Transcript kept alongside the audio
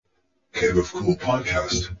Cave of Cool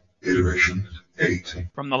podcast, iteration 8.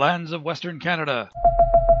 From the lands of Western Canada.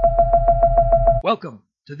 Welcome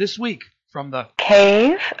to This Week from the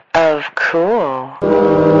Cave of Cool.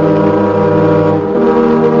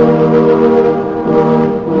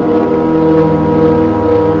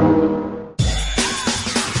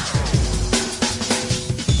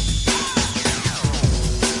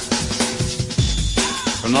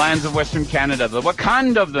 From the lands of Western Canada, the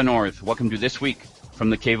Wakanda of the North. Welcome to This Week from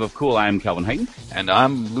the Cave of Cool. I'm Calvin Heighton. And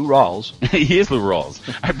I'm Lou Rawls. He is Lou Rawls.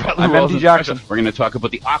 I brought Lou I'm Rawls. MD Jackson. We're going to talk about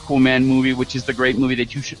the Aquaman movie, which is the great movie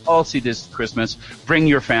that you should all see this Christmas. Bring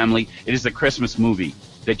your family. It is the Christmas movie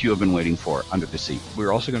that you have been waiting for, Under the Sea.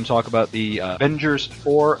 We're also going to talk about the Avengers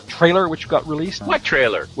 4 trailer, which got released. What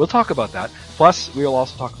trailer? We'll talk about that. Plus, we'll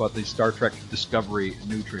also talk about the Star Trek Discovery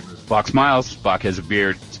new trailer. Spock smiles. Spock has a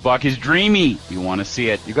beard. Spock is dreamy. You want to see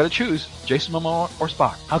it. You got to choose Jason Momoa or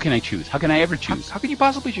Spock. How can I choose? How can I ever choose? How can you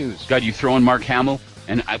possibly choose? God, you throw in Mark Hamill,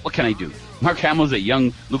 and what can I do? Mark Hamill's a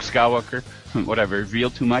young Luke Skywalker. Whatever,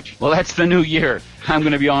 reveal too much? Well, that's the new year. I'm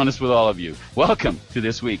going to be honest with all of you. Welcome to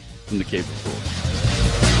This Week from the Cave of Cool.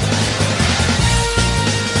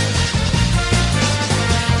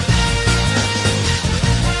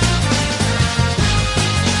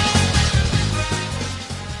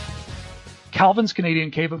 Calvin's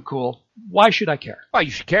Canadian Cave of Cool. Why should I care? Well,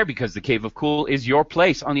 you should care because the Cave of Cool is your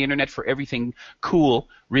place on the internet for everything cool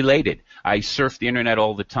related. I surf the internet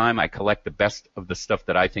all the time. I collect the best of the stuff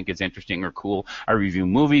that I think is interesting or cool. I review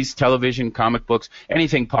movies, television, comic books,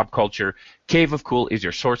 anything pop culture. Cave of Cool is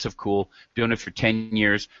your source of cool. Doing it for 10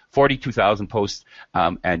 years, 42,000 posts,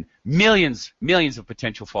 and millions of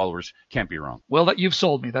potential followers. Can't be wrong. Well, you've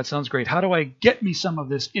sold me. That sounds great. How do I get me some of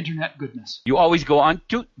this internet goodness? You always go on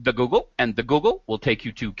to the Google, and the Google will take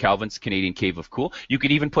you to Calvin's Canadian Cave of Cool. You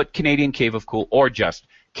could even put Canadian Cave of Cool or just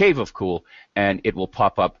Cave of Cool, and it will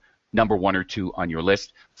pop up number 1 or 2 on your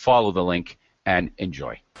list. Follow the link and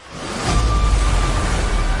enjoy.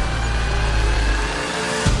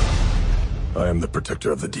 I am the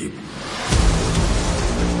protector of the deep.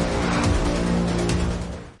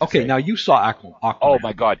 Okay, now you saw Aquaman. Oh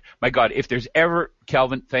my God. If there's ever,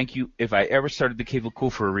 Calvin, thank you. If I ever started the Cave of Cool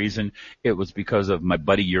for a reason, it was because of my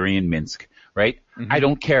buddy Yuri in Minsk, right? Mm-hmm. I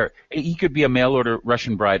don't care. He could be a mail order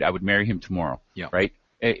Russian bride. I would marry him tomorrow, right?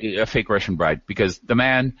 A fake Russian bride, because the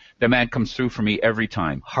man comes through for me every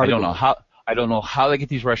time. I don't know how they get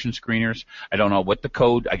these Russian screeners. I don't know what the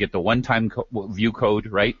code. I get the one-time view code,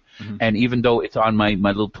 right? Mm-hmm. And even though it's on my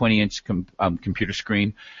little 20-inch computer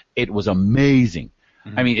screen, it was amazing.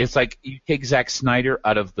 Mm-hmm. I mean, it's like you take Zack Snyder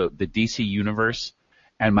out of the DC universe,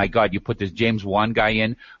 and my God, you put this James Wan guy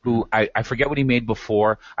in, who I forget what he made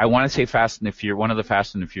before. I want to say one of the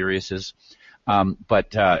Fast and the Furiouses.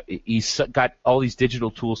 But he's got all these digital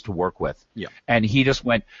tools to work with. Yeah. And he just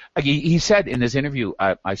went, he said in this interview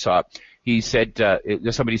I saw, he said,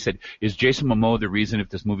 somebody said, is Jason Momoa the reason if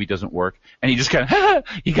this movie doesn't work? And he just kind of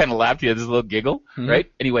laughed. He had this little giggle, mm-hmm.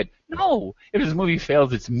 right? And he went, no, if this movie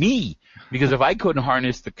fails, it's me. Because if I couldn't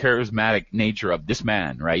harness the charismatic nature of this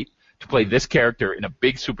man, right, to play this character in a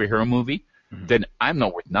big superhero movie, mm-hmm. then I'm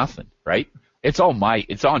not worth nothing, right? It's on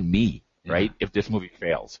me, right, if this movie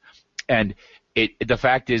fails. And the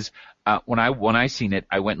fact is, when I seen it,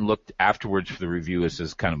 I went and looked afterwards for the review. This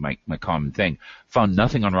is kind of my common thing. Found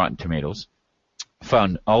nothing on Rotten Tomatoes.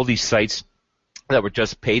 Found all these sites that were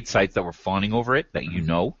just paid sites that were fawning over it, that you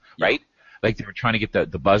know, right? Like they were trying to get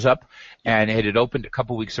the buzz up. And it had opened a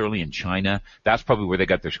couple weeks early in China. That's probably where they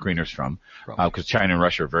got their screeners from. Because China and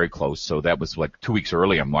Russia are very close. So that was like 2 weeks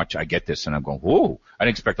early. I get this and I'm going, whoa, I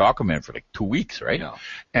didn't expect Aquaman for like 2 weeks, right? Yeah.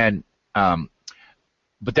 And,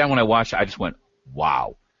 but then when I watched it, I just went,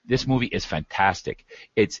 wow, this movie is fantastic.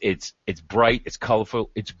 It's bright, it's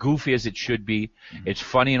colorful, it's goofy as it should be, mm-hmm. it's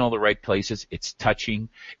funny in all the right places, it's touching.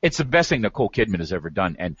 It's the best thing Nicole Kidman has ever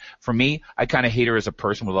done. And for me, I kind of hate her as a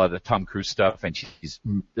person with a lot of the Tom Cruise stuff, and she's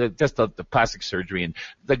just the plastic surgery, and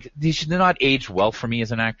like she's not aged well for me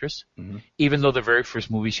as an actress. Mm-hmm. Even though the very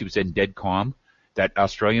first movie she was in, Dead Calm, that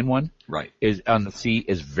Australian one, right, is on the sea,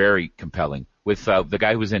 is very compelling. With the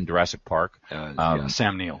guy who was in Jurassic Park,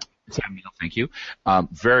 Sam Neill. Sam Neill, thank you.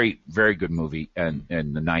 Very, very good movie. And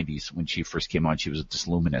in the 90s, when she first came on, she was just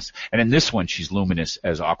luminous. And in this one, she's luminous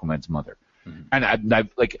as Aquaman's mother. Mm-hmm. And I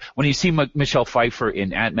like when you see Michelle Pfeiffer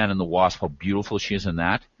in Ant-Man and the Wasp, how beautiful she is in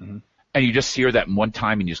that. Mm-hmm. And you just see her that one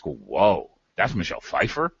time, and you just go, "Whoa, that's Michelle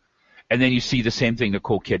Pfeiffer." And then you see the same thing,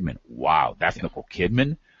 Nicole Kidman. Wow, that's Nicole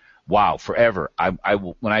Kidman. Wow, forever.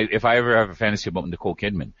 If I ever have a fantasy about Nicole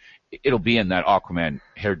Kidman, it'll be in that Aquaman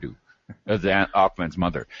hairdo. Aquaman's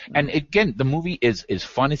mother. And again, the movie is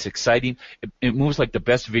fun. It's exciting. It moves like the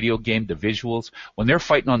best video game. The visuals when they're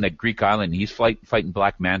fighting on that Greek island, he's fighting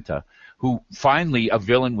Black Manta, who finally a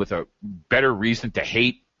villain with a better reason to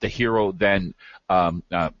hate the hero than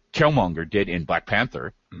Killmonger did in Black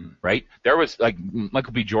Panther. Right? There was like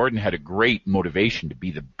Michael B. Jordan had a great motivation to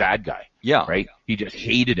be the bad guy. Yeah. Right? He just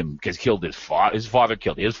hated him because killed his father. His father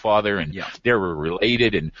killed his father, and they were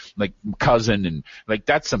related and like cousin, and like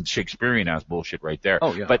that's some Shakespearean ass bullshit right there.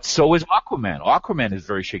 Oh yeah. But so is Aquaman. Aquaman is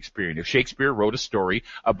very Shakespearean. If Shakespeare wrote a story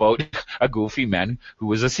about a goofy man who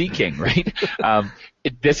was a sea king, right?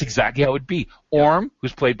 That's exactly how it would be. Orm,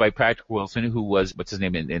 who's played by Patrick Wilson, who was what's his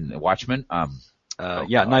name in Watchmen?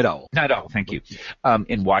 Night Owl. Night Owl, thank you.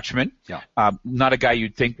 In Watchmen. Yeah. Not a guy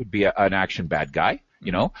you'd think would be an action bad guy,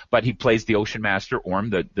 you know, but he plays the Ocean Master,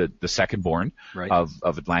 Orm, the second born of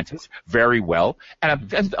Atlantis, very well.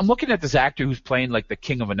 And I'm looking at this actor who's playing like the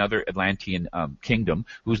king of another Atlantean kingdom,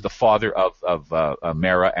 who's the father of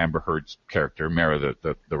Mara, Amber Heard's character, Mara,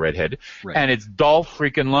 the redhead. Right. And it's Dolph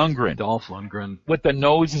freaking Lundgren. Dolph Lundgren. With the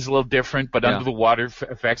nose is a little different, but under the water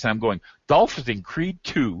effects, and I'm going, Dolph is in Creed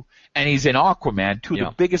 2, and he's in Aquaman, two of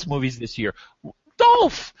the biggest movies this year.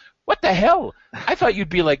 Dolph! What the hell? I thought you'd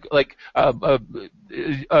be like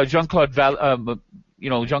Jean-Claude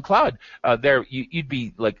Jean-Claude. There, you'd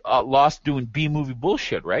be like lost doing B-movie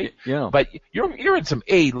bullshit, right? Yeah. But you're in some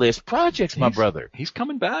A-list projects, my brother. He's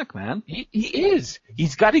coming back, man. He is.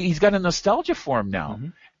 He's got a nostalgia for him now. Mm-hmm.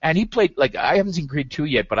 And he played, like, I haven't seen Creed 2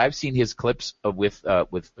 yet, but I've seen his clips with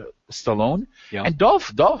Stallone. Yeah. And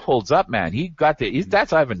Dolph holds up, man.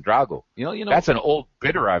 That's Ivan Drago. You know, that's an old,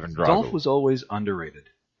 bitter Ivan Drago. Dolph was always underrated.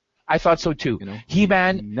 I thought so too. You know,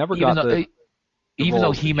 He-Man, never got even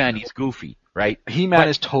though He-Man, he's goofy, right? He-Man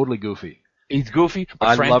is totally goofy. He's goofy,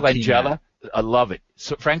 but Frank Langella, I love it.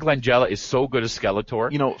 So Frank Langella is so good as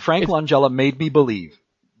Skeletor. You know, Frank Langella made me believe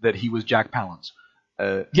that he was Jack Palance.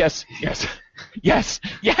 Yes.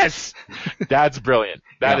 That's brilliant.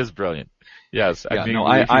 That is brilliant. Yes. I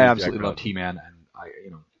absolutely loved He-Man,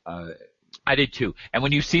 and I did too. And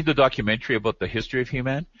when you see the documentary about the history of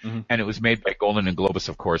He-Man, and it was made by Golan and Globus,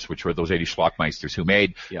 of course, which were those 80 schlockmeisters who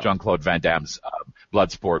made Jean-Claude Van Damme's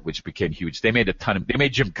Bloodsport, which became huge. They made they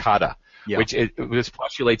made Gymkata, which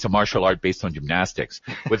postulates a martial art based on gymnastics,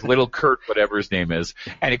 with little Kurt, whatever his name is.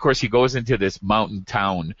 And of course, he goes into this mountain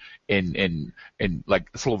town in like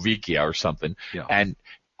Slovakia or something, and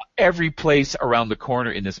every place around the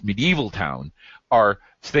corner in this medieval town are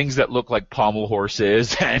things that look like pommel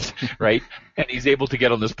horses, and right, and he's able to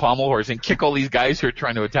get on this pommel horse and kick all these guys who are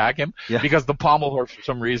trying to attack him because the pommel horse, for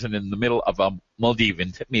some reason, in the middle of a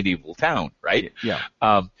medieval town, right? Yeah.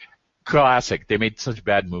 Classic. They made such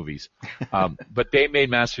bad movies. But they made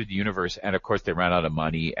Master of the Universe, and of course they ran out of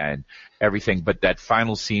money and everything. But that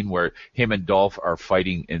final scene where him and Dolph are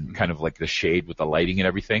fighting in kind of like the shade with the lighting and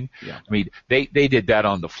everything. Yeah. I mean, they did that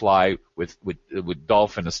on the fly with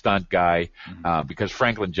Dolph and a stunt guy, because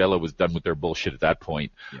Frank Langella was done with their bullshit at that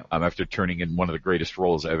point, after turning in one of the greatest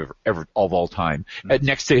roles ever of all time,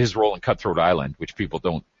 next to his role in Cutthroat Island, which people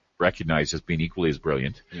don't recognize as being equally as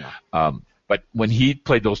brilliant. Yeah. But when he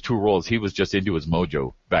played those two roles, he was just into his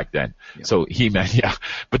mojo back then. Yeah. So He-Man,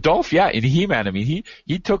 But Dolph, in He-Man, I mean,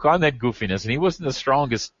 he took on that goofiness, and he wasn't the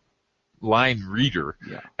strongest line reader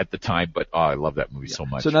at the time, but I love that movie so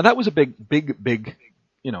much. So now that was a big,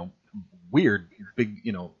 weird,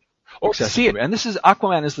 see it. And this is,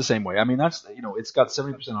 Aquaman is the same way. I mean, that's, it's got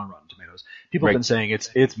 70% on Rotten Tomatoes. People have been saying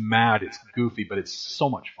it's mad, it's goofy, but it's so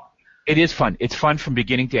much fun. It is fun. It's fun from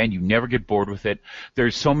beginning to end. You never get bored with it.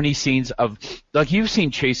 There's so many scenes of, like, you've seen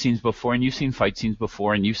chase scenes before, and you've seen fight scenes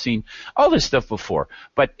before, and you've seen all this stuff before,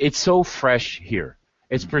 but it's so fresh here.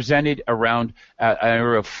 It's presented around an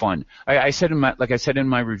era of fun. I said in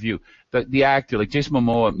my review, the actor, like Jason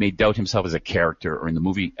Momoa, may doubt himself as a character or in the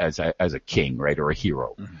movie as a king, right, or a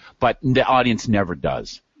hero, but the audience never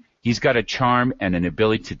does. He's got a charm and an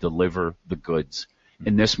ability to deliver the goods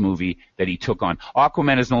in this movie that he took on.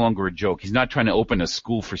 Aquaman is no longer a joke. He's not trying to open a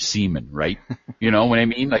school for seamen, right? You know what I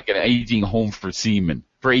mean? Like an aging home for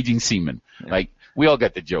aging seamen. Yeah. Like, we all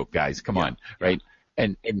get the joke, guys. Come on, right?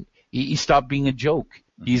 And he stopped being a joke.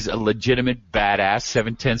 He's a legitimate badass,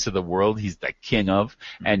 7/10 of the world he's the king of,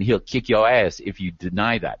 and he'll kick your ass if you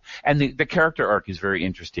deny that. And the character arc is very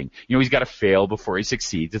interesting. He's got to fail before he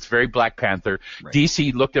succeeds. It's very Black Panther. Right.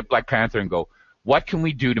 DC looked at Black Panther and go, what can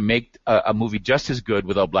we do to make a movie just as good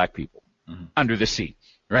without black people under the sea,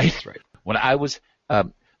 right? That's right. When I was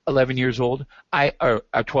 11 years old, or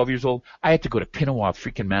 12 years old, I had to go to Pinawa,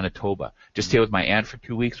 freaking Manitoba, to stay with my aunt for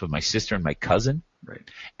 2 weeks with my sister and my cousin, Right.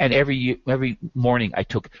 And every morning I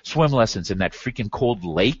took swim lessons in that freaking cold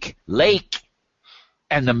lake.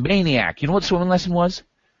 And the maniac, you know what swimming lesson was?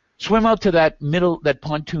 Swim out to that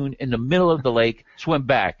pontoon in the middle of the lake, swim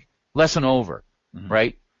back. Lesson over,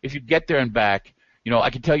 right? If you get there and back, I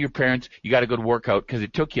can tell your parents you got to go to workout because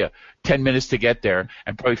it took you 10 minutes to get there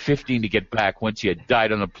and probably 15 to get back once you had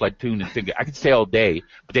died on the platoon and think I could stay all day,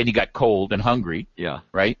 but then you got cold and hungry,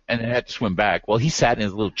 right? And then had to swim back. Well, he sat in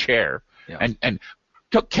his little chair and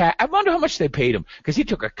took I wonder how much they paid him because he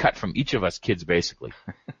took a cut from each of us kids basically,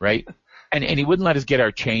 right? And he wouldn't let us get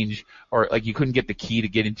our change, or like you couldn't get the key to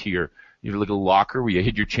get into your little locker where you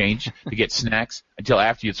hid your change to get snacks until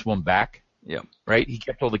after you'd swum back. Yeah. Right? He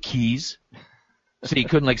kept all the keys. So you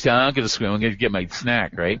couldn't say, I'm going to swim, I'm going to get my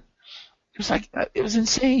snack, right? It was like, it was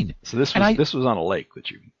insane. So this was on a lake that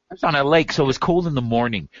you... It was on a lake, so it was cold in the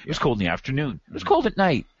morning. It was cold in the afternoon. It was cold at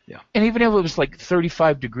night. Yeah. And even if it was like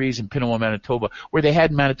 35 degrees in Pinawa, Manitoba, where they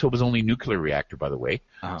had Manitoba's only nuclear reactor, by the way.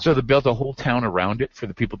 So they built a whole town around it for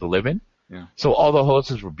the people to live in. Yeah. So all the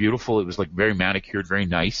houses were beautiful. It was like very manicured, very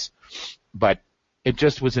nice. But it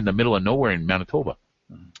just was in the middle of nowhere in Manitoba,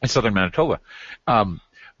 in southern Manitoba. And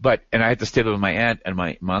I had to stay there with my aunt and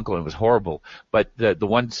my uncle, and it was horrible. But the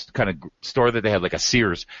one kind of store that they had, like a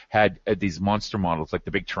Sears, had these monster models, like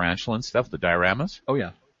the big tarantula and stuff, the dioramas. Oh,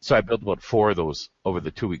 yeah. So I built about 4 of those over the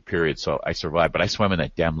 2-week period, so I survived. But I swam in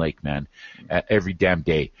that damn lake, man, every damn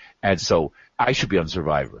day. And so I should be on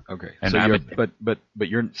Survivor. Okay. And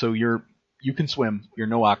so you can swim. You're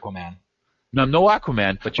no Aquaman. No, I'm no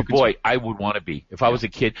Aquaman, but boy, I would want to be. If I was a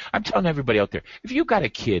kid, I'm telling everybody out there, if you got a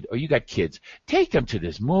kid or you got kids, take them to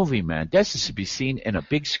this movie, man. This is to be seen in a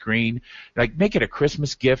big screen. Like, make it a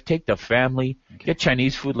Christmas gift. Take the family. Okay. Get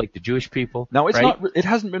Chinese food like the Jewish people. No, it's right? not. It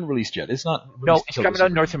hasn't been released yet. It's not. No, it's coming out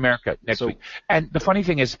in North America next week. And the funny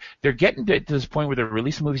thing is, they're getting to this point where they're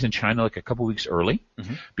releasing movies in China like a couple weeks early,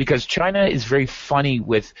 because China is very funny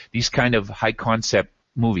with these kind of high concept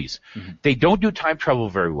movies. They don't do time travel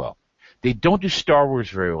very well. They don't do Star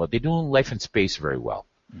Wars very well. They don't do Life in Space very well,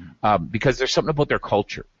 because there's something about their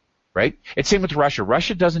culture, right? It's same with Russia.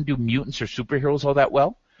 Russia doesn't do mutants or superheroes all that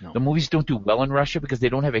well. No. The movies don't do well in Russia because they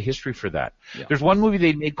don't have a history for that. Yeah. There's one movie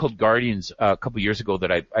they made called Guardians a couple years ago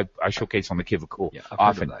that I showcase on the Cave of Cool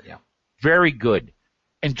often. Heard of that, yeah. Very good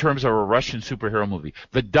in terms of a Russian superhero movie.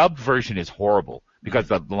 The dubbed version is horrible because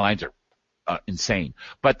the lines are insane,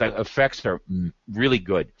 but the effects are really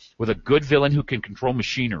good with a good villain who can control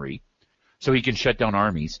machinery. So he can shut down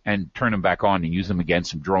armies and turn them back on and use them against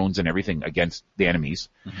some drones and everything against the enemies.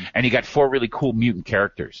 And he got 4 really cool mutant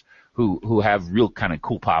characters who have real kind of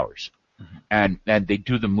cool powers. And they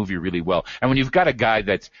do the movie really well. And when you've got a guy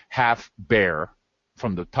that's half bear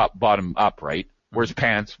from the bottom up, right? Wears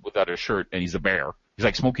pants without a shirt and he's a bear. He's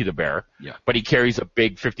like Smokey the Bear. Yeah. But he carries a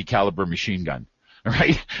big 50 caliber machine gun,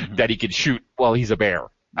 right? That he can shoot while he's a bear.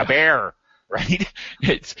 A bear. Right?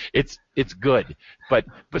 It's good. But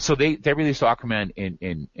so they released Aquaman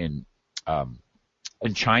in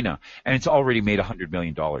China, and it's already made $100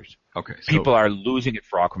 million. Okay. So people are losing it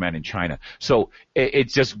for Aquaman in China. So it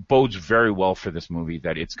just bodes very well for this movie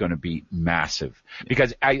that it's going to be massive.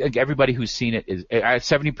 Because everybody who's seen it is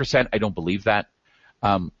 70%. I don't believe that.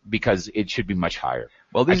 Because it should be much higher.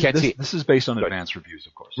 Well, this is based on advanced reviews,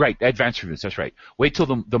 of course. Right, advanced reviews, that's right. Wait till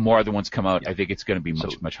the more other ones come out. I think it's going to be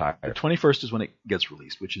much higher. The 21st is when it gets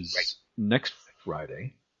released, which is next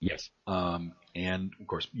Friday. Yes. And of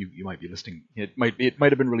course, you might be listening. It might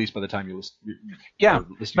have been released by the time you listen. Yeah,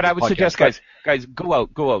 but I would suggest, guys, go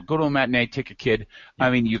to a matinee, take a kid. Yeah. I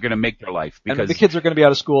mean, you're going to make their life because and the kids are going to be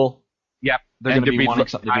out of school. Yeah, they're going to be wanting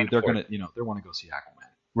something. They're going to, they want to go see Aquaman.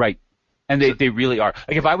 Right. And they really are.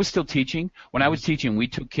 Like if I was still teaching, when I was teaching, we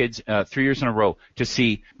took kids 3 years in a row to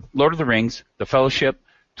see Lord of the Rings, The Fellowship,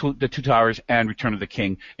 The Two Towers, and Return of the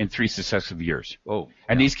King in 3 successive years. Oh.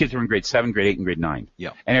 And these kids were in grade 7, grade 8, and grade 9.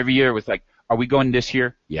 Yeah. And every year it was like, are we going this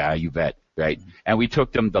year? Yeah, you bet. Right. And we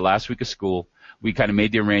took them the last week of school. We kind of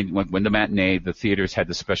made the arrangement when the matinee, the theaters had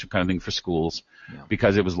this special kind of thing for schools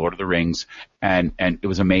because it was Lord of the Rings, and it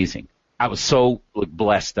was amazing. I was so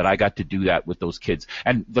blessed that I got to do that with those kids.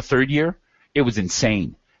 And the third year, it was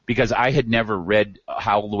insane because I had never read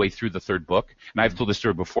all the way through the third book. And I've told this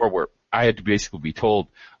story before where I had to basically be told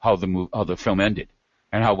how the film ended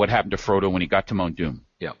and what happened to Frodo when he got to Mount Doom.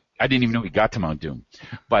 Yeah. I didn't even know he got to Mount Doom.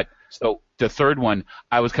 But so the third one,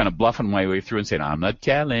 I was kind of bluffing my way through and saying, I'm not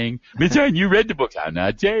telling. Miss Ann, you read the books. I'm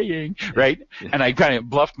not saying. Right? Yeah. And I kind of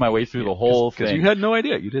bluffed my way through the whole thing. Because you had no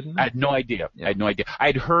idea. You didn't know. I had no idea. Yeah. I had no idea.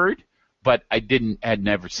 I'd heard, but I had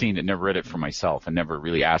never seen it, never read it for myself, and never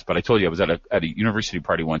really asked. But I told you I was at a university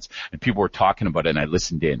party once, and people were talking about it, and I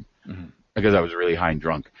listened in. because I was really high and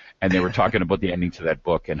drunk, and they were talking about the ending to that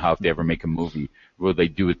book and how if they ever make a movie, will they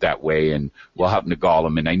do it that way, and what happened to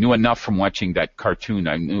Gollum. And I knew enough from watching that cartoon.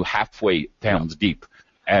 I knew halfway Helm's Deep,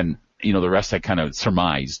 and the rest I kind of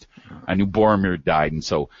surmised. I knew Boromir died, and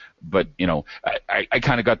so, but I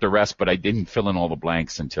kind of got the rest, but I didn't fill in all the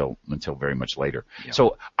blanks until very much later. Yeah.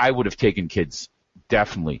 So I would have taken kids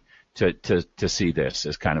definitely to see this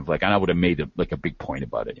as kind of like, and I would have made a big point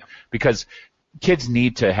about it, because kids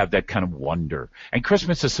need to have that kind of wonder, and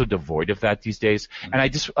Christmas is so devoid of that these days. Mm-hmm.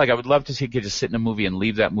 And I would love to see a kid just sit in a movie and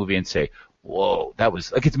leave that movie and say, "Whoa, that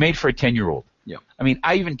was like it's made for a 10-year-old." Yeah. I mean,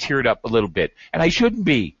 I even teared up a little bit, and I shouldn't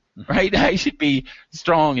be. Right? I should be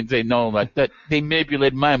strong and say, no, that they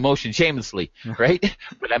manipulated my emotions shamelessly, right?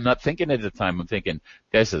 But I'm not thinking at the time. I'm thinking,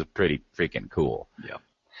 this is pretty freaking cool. Yeah.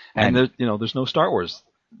 And there's no Star Wars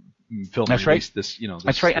film. That's right. That's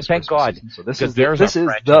right. And thank God. Season. So this is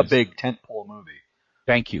the big tentpole movie.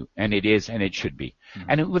 Thank you. And it is, and it should be. Mm-hmm.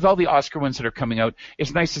 And with all the Oscar ones that are coming out,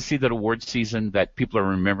 it's nice to see that award season that people are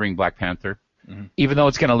remembering Black Panther. Mm-hmm. Even though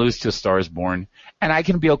it's going to lose to A Star is Born. And I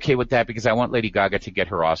can be okay with that because I want Lady Gaga to get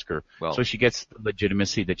her Oscar so she gets the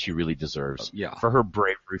legitimacy that she really deserves. For her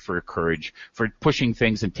bravery, for her courage, for pushing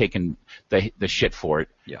things and taking the shit for it.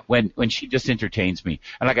 Yeah. When she just entertains me.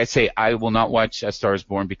 And like I say, I will not watch A Star is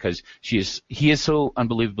Born because he is so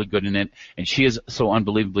unbelievably good in it, and she is so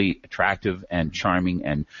unbelievably attractive and charming,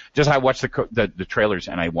 and just I watch the trailers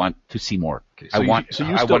and I want to see more. Okay, so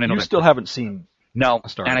you still haven't seen. No,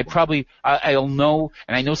 and I'll know,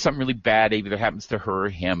 and I know something really bad either happens to her or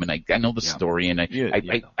him, and I know the story, and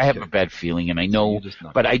I have a bad feeling, and I know,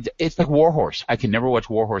 but it's like War Horse. I can never watch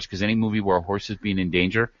War Horse because any movie where a horse is being in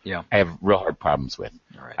danger, I have real hard problems with.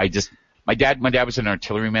 All right. My dad was an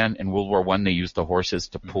artilleryman in World War I. They used the horses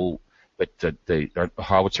to pull the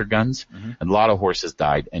howitzer guns, and a lot of horses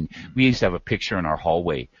died, and we used to have a picture in our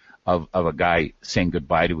hallway of a guy saying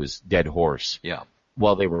goodbye to his dead horse,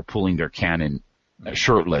 while they were pulling their cannon.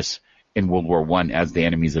 Shirtless in World War I as the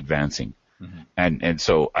enemy's advancing. Mm-hmm. And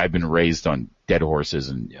so I've been raised on dead horses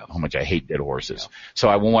and how much I hate dead horses. Yeah. So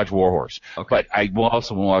I won't watch War Horse. Okay. But I will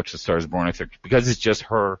also won't watch The Star is Born, I think, because it's just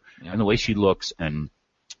her and the way she looks, and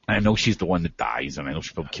I know she's the one that dies, and I know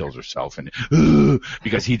she probably kills herself and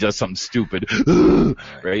because he does something stupid.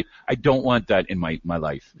 Right? I don't want that in my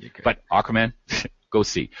life. Okay. But Aquaman, go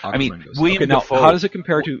see. William Dafoe. How does it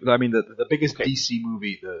compare to? The biggest DC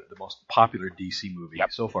movie, the most popular DC movie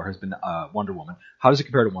so far has been Wonder Woman. How does it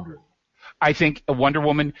compare to Wonder Woman? I think Wonder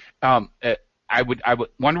Woman. I would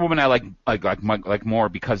Wonder Woman. I like more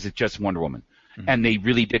because it's just Wonder Woman, and they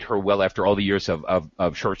really did her well after all the years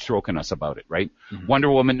of short stroking us about it. Right? Mm-hmm. Wonder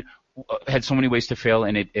Woman had so many ways to fail,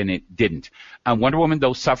 and it didn't. Wonder Woman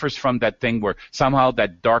though suffers from that thing where somehow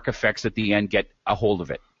that dark effects at the end get a hold of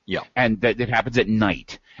it. Yeah, and that it happens at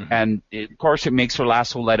night, and of course it makes her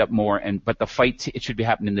lasso light up more. But the fight, it should be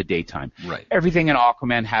happening in the daytime. Right. Everything in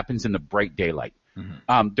Aquaman happens in the bright daylight.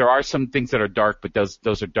 Mm-hmm. There are some things that are dark, but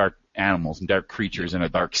those are dark animals and dark creatures in a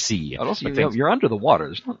dark sea. Also, you're under the water.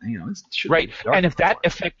 There's not, right. And if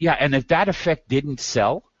that effect didn't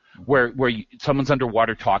sell, where someone's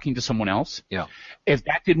underwater talking to someone else, if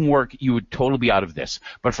that didn't work, you would totally be out of this.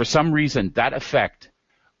 But for some reason, that effect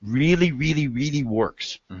really, really, really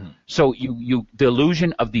works. Mm-hmm. So the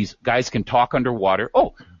illusion of these guys can talk underwater.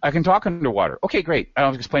 Oh, I can talk underwater. Okay, great. I don't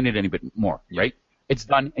have to explain it any bit more, right? It's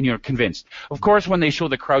done, and you're convinced. Of course, when they show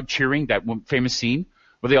the crowd cheering, that famous scene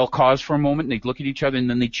where they all pause for a moment and they look at each other and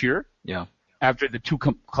then they cheer. Yeah. After the two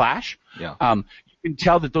clash. Yeah. You can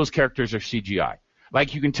tell that those characters are CGI.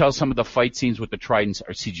 Like you can tell some of the fight scenes with the tridents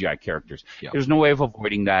are CGI characters. Yeah. There's no way of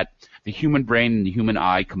avoiding that. The human brain and the human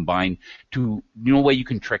eye combine to no way you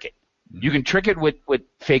can trick it. Mm-hmm. You can trick it with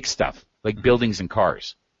fake stuff, like buildings and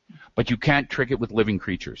cars. But you can't trick it with living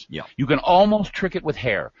creatures. Yeah. You can almost trick it with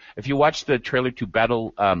hair. If you watch the trailer to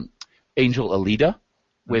Battle Angel Alita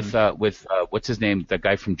with what's his name, the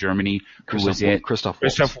guy from Germany who was in Christoph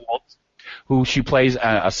Waltz, who she plays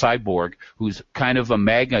a cyborg who's kind of a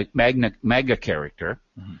mega character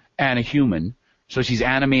and a human. So she's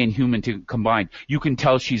anime and human combined. You can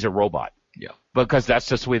tell she's a robot. Yeah. Because that's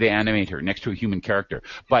just the way they animate her, next to a human character.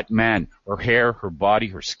 But man, her hair, her body,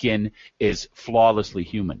 her skin is flawlessly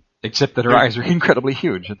human. Except that her eyes are incredibly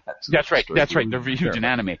huge. That's right. They're huge in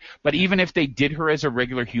anime. But even if they did her as a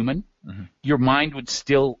regular human, your mind would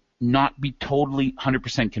still not be totally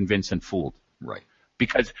 100% convinced and fooled. Right.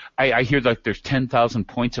 Because I hear that there's 10,000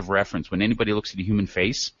 points of reference when anybody looks at a human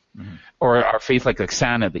face or our face like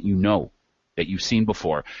Santa that you know, that you've seen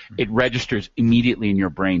before, it registers immediately in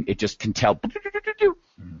your brain. It just can tell,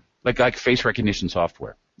 like face recognition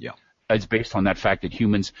software. Yeah. It's based on that fact that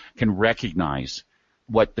humans can recognize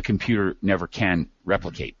what the computer never can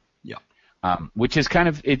replicate. Yeah. Which is kind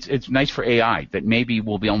of it's nice for AI that maybe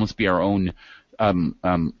we'll almost be our own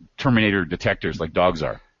Terminator detectors like dogs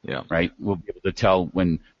are. Yeah. Right. We'll be able to tell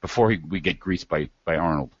before we get greased by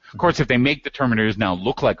Arnold. Of course, if they make the Terminators now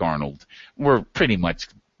look like Arnold, we're pretty much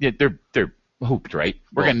they're hooped, right?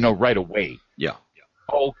 We're gonna know right away. Yeah.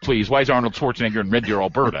 Oh, please, why is Arnold Schwarzenegger in Red Deer,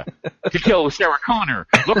 Alberta? To kill Sarah Connor.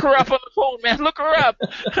 Look her up on the phone, man. Look her up.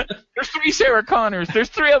 There's 3 Sarah Connors. There's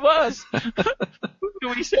 3 of us. Who do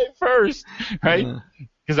we say first? Right?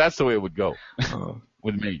 Because that's the way it would go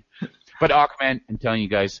with me. But Aquaman, I'm telling you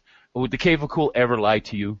guys, would the Cave of Cool ever lie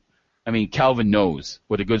to you? I mean, Calvin knows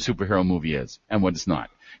what a good superhero movie is and what it's not.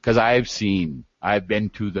 Because I've been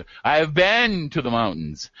to the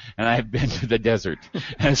mountains and I've been to the desert.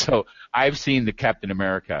 And so I've seen the Captain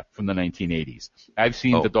America from the 1980s. I've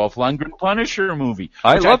seen the Dolph Lundgren Punisher movie.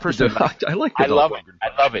 I love it. I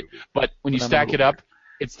love it. But when you stack it up,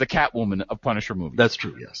 it's the Catwoman of Punisher movies. That's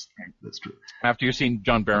true, yes. That's true. After you've seen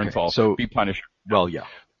John Barenthal be Punisher. Well, yeah.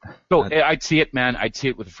 So I'd see it, man. I'd see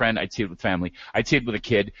it with a friend. I'd see it with family. I'd see it with a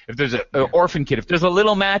kid. If there's an orphan kid, if there's a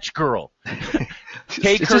little match girl,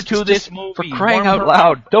 take her to this movie. For crying out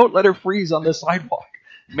loud, don't let her freeze on the sidewalk.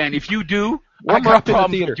 Man, if you do, I got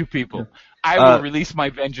problems with you people. I will release my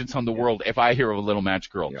vengeance on the world if I hear of a little match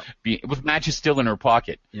girl with matches still in her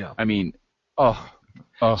pocket. Yeah. I mean,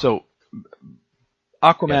 So,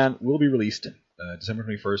 Aquaman will be released December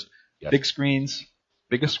 21st. Yes. Big screens.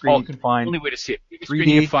 Biggest screen you can find. Only way to see it. Biggest 3D. Screen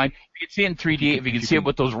you can find. If you can see it in 3D, if you can see it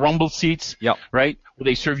with those rumble seats, right, where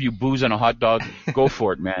they serve you booze and a hot dog, go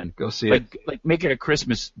for it, man. Go see it. Like make it a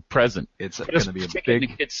Christmas present. It's going to be a stick big, it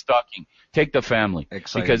in the kid's stocking. Take the family.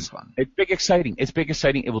 Exciting because fun. It's big exciting. It's big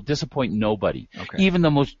exciting. It will disappoint nobody. Okay. Even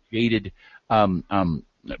the most jaded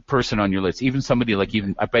person on your list. Even somebody like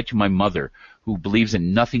I bet you my mother, who believes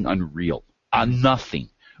in nothing unreal. Nothing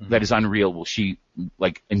that is unreal will she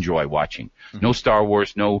enjoy watching. No Star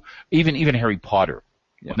Wars, no even Harry Potter.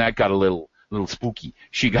 When that got a little spooky,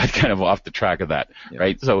 she got kind of off the track of that,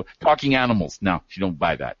 right? So talking animals, no, she don't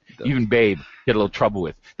buy that. Even Babe had a little trouble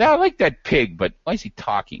with. I like that pig, but why is he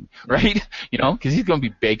talking, right? Because he's going to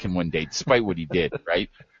be bacon one day, despite what he did, right?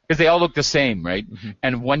 Because they all look the same, right?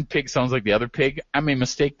 And one pig sounds like the other pig. I may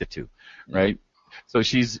mistake the two, right? So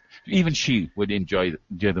she would enjoy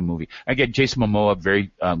the movie. Again, Jason Momoa,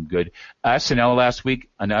 very good. SNL last week,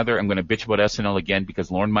 I'm going to bitch about SNL again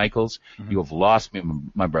because Lorne Michaels, you have lost me,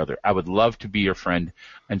 my brother. I would love to be your friend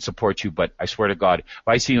and support you, but I swear to God, if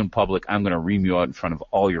I see you in public, I'm going to ream you out in front of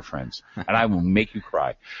all your friends, and I will make you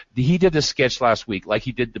cry. He did this sketch last week, like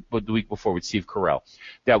he did the week before with Steve Carell.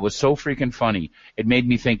 That was so freaking funny. It made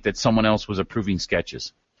me think that someone else was approving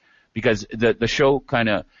sketches because the show kind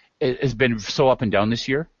of has been so up and down this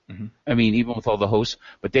year. I mean, even with all the hosts.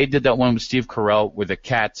 But they did that one with Steve Carell where the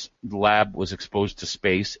cat's lab was exposed to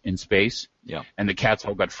space, and the cats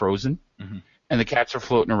all got frozen. And the cats are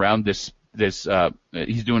floating around this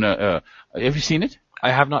he's doing have you seen it?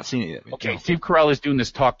 I have not seen it yet. Okay, Steve Carell is doing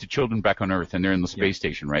this talk to children back on Earth, and they're in the space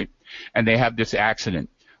station, right? And they have this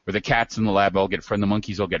accident where the cats in the lab the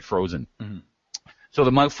monkeys all get frozen. So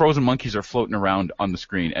the frozen monkeys are floating around on the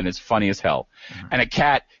screen, and it's funny as hell. And a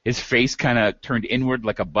cat, his face kind of turned inward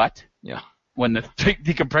like a butt. Yeah. When the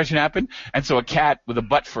decompression happened. And so a cat with a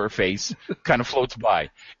butt for a face kind of floats by.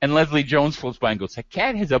 And Leslie Jones floats by and goes, a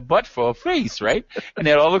cat has a butt for a face, right? And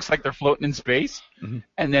it all looks like they're floating in space.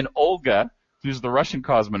 And then Olga, who's the Russian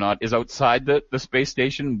cosmonaut, is outside the space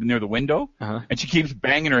station near the window. And she keeps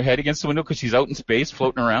banging her head against the window because she's out in space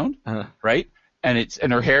floating around, right?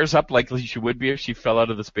 And her hair's up like she would be if she fell out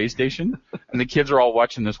of the space station. And the kids are all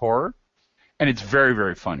watching this horror. And it's very,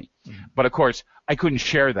 very funny. But of course, I couldn't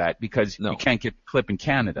share that because you can't get the clip in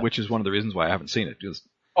Canada. Which is one of the reasons why I haven't seen it.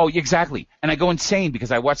 Oh, exactly. And I go insane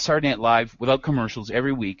because I watch Saturday Night Live without commercials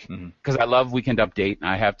every week because I love Weekend Update and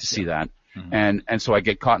I have to see that. And so I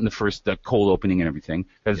get caught in the cold opening and everything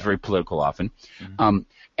because it's very political often.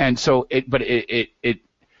 And so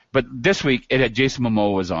but this week it had Jason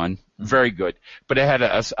Momoa was on. Very good. But it had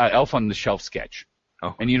a Elf on the Shelf sketch.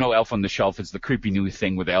 Oh. And Elf on the Shelf is the creepy new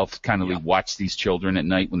thing where the elf kind of watch these children at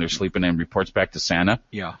night when they're sleeping and reports back to Santa.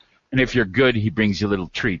 Yeah. And if you're good, he brings you little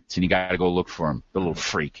treats and you got to go look for him, the little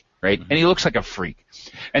freak, right? And he looks like a freak.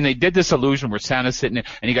 And they did this illusion where Santa's sitting there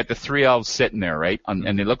and you got the 3 elves sitting there, right?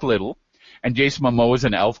 And they look little. And Jason Momoa's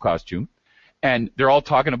in an elf costume. And they're all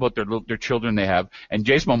talking about their children they have. And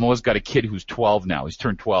Jason Momoa's got a kid who's 12 now. He's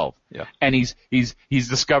turned 12. Yeah. And he's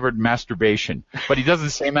discovered masturbation. But he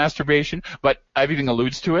doesn't say masturbation, but everything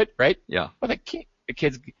alludes to it, right? Yeah. But the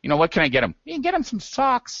kids, what can I get him? You can get him some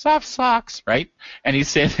socks, soft socks, right? And he's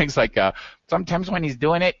saying things like, sometimes when he's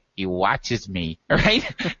doing it, he watches me, right?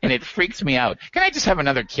 And it freaks me out. Can I just have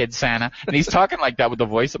another kid, Santa? And he's talking like that with the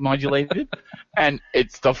voice modulated. And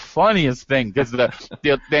it's the funniest thing because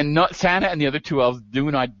Santa and the other two elves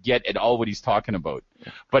do not get at all what he's talking about.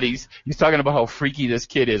 But he's talking about how freaky this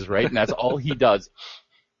kid is, right? And that's all he does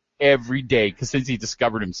every day since he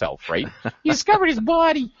discovered himself, right? He discovered his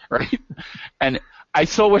body, right? And I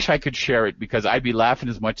so wish I could share it because I'd be laughing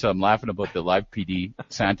as much as I'm laughing about the live PD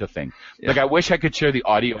Santa thing. Yeah. Like I wish I could share the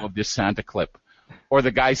audio of this Santa clip. Or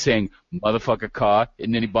the guy saying, motherfucker car,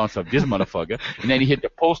 and then he bounced up this motherfucker, and then he hit the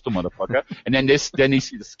postal motherfucker, and then you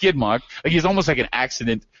see the skid mark. Like he's almost like an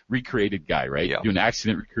accident recreated guy, right? Yeah. Doing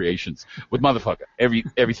accident recreations with motherfucker,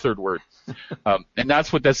 every third word. And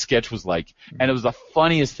that's what that sketch was like. And it was the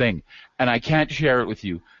funniest thing. And I can't share it with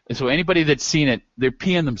you. And so anybody that's seen it, they're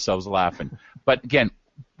peeing themselves laughing. But again,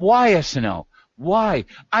 why SNL? Why?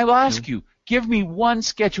 I'll ask you, give me one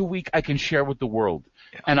sketch a week I can share with the world.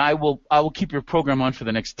 Yeah. And I will keep your program on for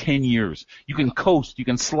the next 10 years. You can coast, you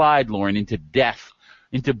can slide, Lauren, into death,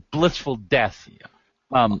 into blissful death.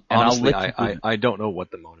 Yeah. And honestly, I don't know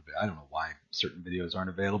what the motive is. I don't know why certain videos aren't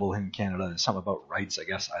available in Canada. There's something about rights, I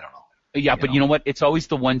guess. I don't know. Yeah, but you know what? It's always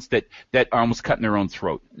the ones that are almost cutting their own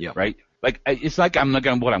throat. Yeah. Right? Like, it's like I'm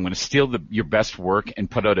going to steal your best work and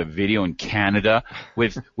put out a video in Canada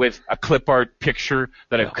with a clip art picture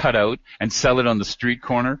that I've cut out and sell it on the street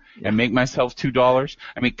corner and make myself $2.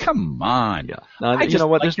 I mean, come on. Yeah. No, you know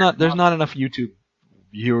what? There's not enough YouTube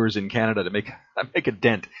viewers in Canada to make a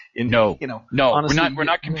dent in. No. Honestly, we're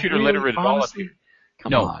not computer literate at all.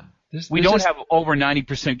 Come on. We don't have over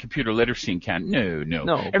 90% computer literacy in Canada.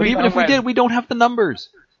 No. But even if we did, we don't have the numbers.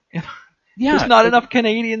 Yeah, there's not enough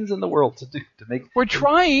Canadians in the world to make. We're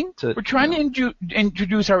trying. We're trying to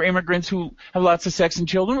introduce our immigrants who have lots of sex and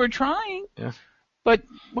children. We're trying. Yeah. But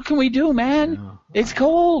what can we do, man? Yeah. It's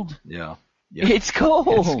cold. Yeah. It's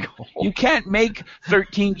cold. You can't make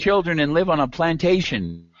 13 children and live on a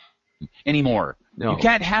plantation anymore. No. You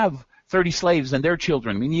can't have 30 slaves and their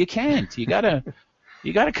children. I mean, you can't. You gotta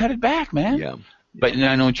cut it back, man. Yeah. But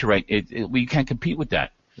I know what you're right. We can't compete with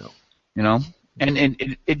that. No. You know.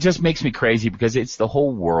 And it just makes me crazy because it's the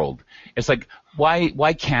whole world. It's like,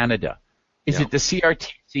 why Canada? Is it the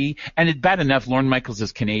CRTC? And it's bad enough Lorne Michaels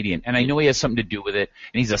is Canadian, and I know he has something to do with it,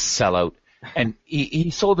 and he's a sellout. And he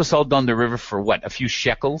sold us all down the river for what, a few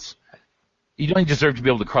shekels? You don't deserve to be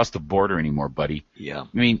able to cross the border anymore, buddy. Yeah.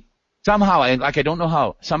 I mean, somehow, I don't know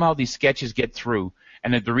how, somehow these sketches get through.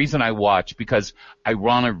 And the reason I watch, because I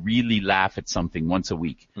want to really laugh at something once a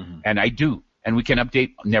week. Mm-hmm. And I do. And we can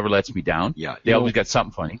update. Never lets me down. Yeah, they always got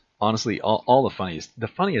something funny. Honestly, all the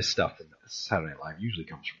funniest stuff in Saturday Night Live usually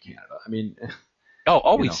comes from Canada. I mean,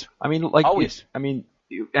 always. I mean, like always.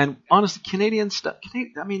 And honestly, Canadian stuff.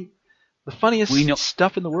 I mean, the funniest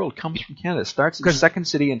stuff in the world comes from Canada. It starts in Second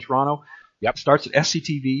City in Toronto. Yep. Starts at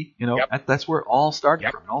SCTV. That's where it all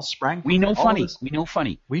started from. It all sprang from. We know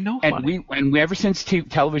funny. And ever since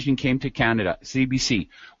television came to Canada, CBC,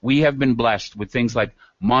 we have been blessed with things like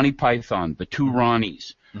Monty Python, the Two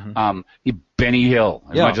Ronnies, Benny Hill,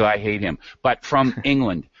 as much as I hate him. But from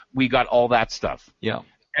England, we got all that stuff. Yeah.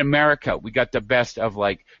 America, we got the best of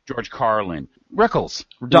like George Carlin, Rickles,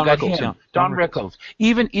 Don Rickles, Don Rickles,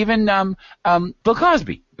 even Bill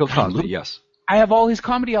Cosby. Bill Cosby, yes. I have all his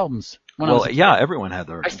comedy albums. Everyone had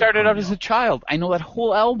their. I started out as a child. I know that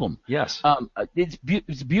whole album. Yes.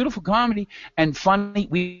 It's beautiful comedy and funny.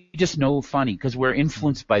 We just know funny because we're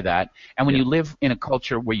influenced by that. And when you live in a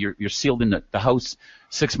culture where you're sealed in the house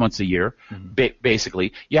 6 months a year,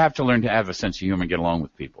 basically, you have to learn to have a sense of humor and get along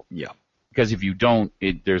with people. Yeah. Because if you don't,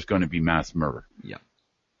 there's going to be mass murder. Yeah.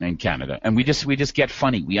 In Canada, and we just get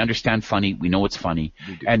funny. We understand funny. We know it's funny,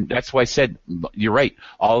 and that's why I said you're right.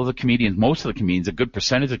 All of the comedians, most of the comedians, a good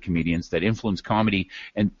percentage of comedians that influence comedy,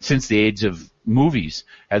 and since the age of movies,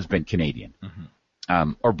 has been Canadian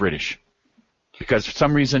or British, because for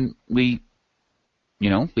some reason we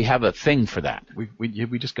have a thing for that.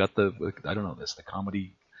 We just got the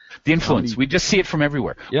comedy. The influence. We just see it from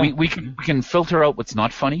everywhere. Yeah. We can filter out what's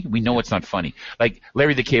not funny. We know it's not funny. Like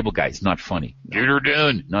Larry the Cable Guy's not funny. Gator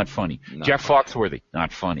Dunn, not funny. Jeff Foxworthy,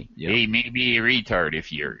 not funny. Yeah. Hey, maybe a retard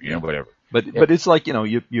if you're, whatever. But it's like,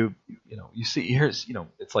 you see, here's,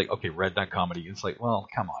 it's like, okay, redneck comedy. It's like, well,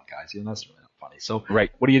 come on, guys, that's really not funny. So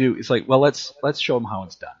what do you do? It's like, well, let's show them how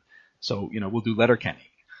it's done. So, we'll do Letterkenny.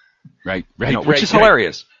 Right. Which is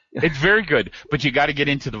hilarious. It's very good, but you got to get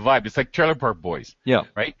into the vibe. It's like Trailer Park Boys. Yeah.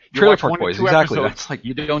 Right? Trailer Park Boys, exactly. That's like,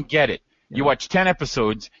 you don't get it. Yeah. You watch 10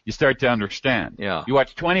 episodes, you start to understand. Yeah. You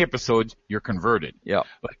watch 20 episodes, you're converted. Yeah.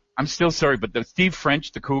 But I'm still sorry, but the Steve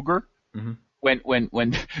French, the Cougar, when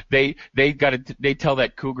they tell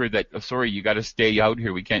that cougar that, oh, sorry, you got to stay out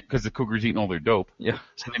here. We can't, because the cougar's eating all their dope. Yeah.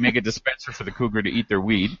 So they make a dispenser for the cougar to eat their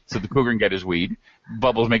weed, so the cougar can get his weed.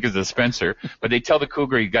 Bubbles make a dispenser, but they tell the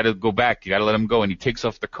cougar, you got to go back, you got to let him go, and he takes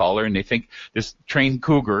off the collar, and they think this trained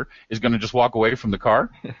cougar is going to just walk away from the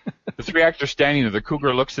car. The three actors standing there, the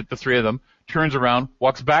cougar looks at the three of them, turns around,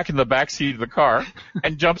 walks back in the back seat of the car,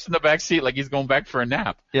 and jumps in the back seat like he's going back for a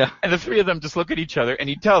nap. Yeah. And the three of them just look at each other, and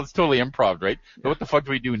you tell it's totally improv, right? But what the fuck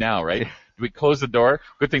do we do now, right? Do we close the door?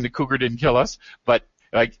 Good thing the cougar didn't kill us. But,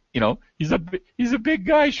 like, you know, he's a big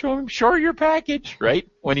guy. Show him your package, right?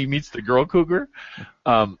 When he meets the girl cougar.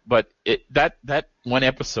 But that one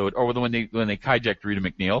episode, or when they hijacked Rita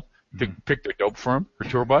McNeil to pick their dope for him, her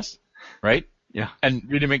tour bus, right? Yeah. And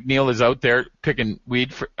Rita McNeil is out there picking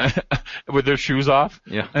weed with their shoes off.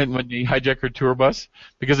 Yeah. And when they hijack her tour bus,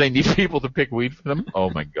 because they need people to pick weed for them. Oh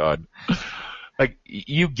my God. Like,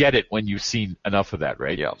 you get it when you've seen enough of that,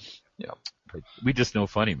 right? Yeah. Yeah. Like, we just know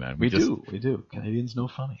funny, man. We do. Canadians know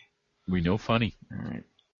funny. We know funny. All right.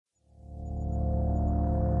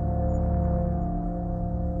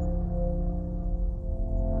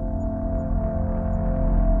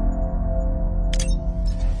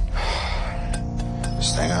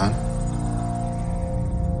 This thing on?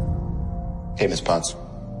 Hey, Miss Potts.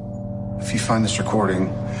 If you find this recording,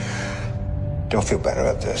 don't feel bad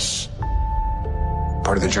about this.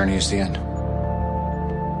 Part of the journey is the end.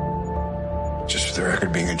 Just for the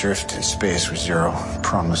record, being adrift in space with zero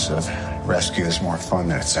promise of rescue is more fun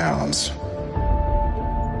than it sounds.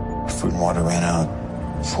 Food and water ran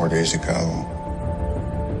out 4 days ago.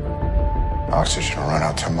 Oxygen will run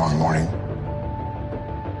out tomorrow morning.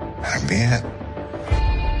 That'll be it.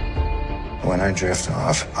 When I drift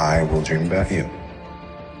off, I will dream about you.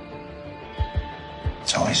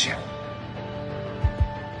 It's always you.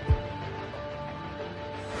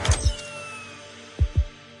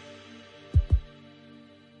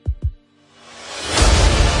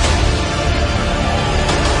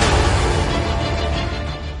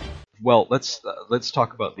 Well, let's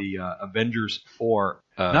talk about the Avengers 4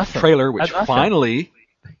 trailer, which finally,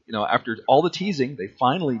 you know, after all the teasing, they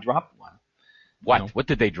finally dropped one. What? You know, what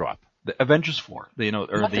did they drop? The Avengers 4.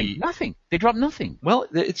 Nothing. They dropped nothing. Well,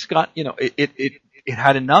 it's got, you know, it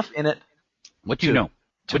had enough in it. What do you know?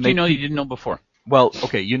 What do you know you didn't know before? Well,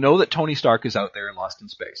 okay, you know that Tony Stark is out there and lost in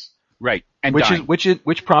space. Right. And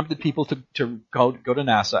which prompted people to go to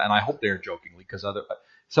NASA, and I hope they're jokingly, because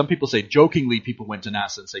some people say jokingly people went to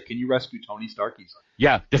NASA and say, "Can you rescue Tony Stark?"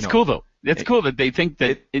 Yeah, that's cool though. It's cool that they think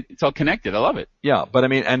that it's all connected. I love it. Yeah, but I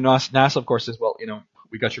mean, and NASA of course says, "Well, you know,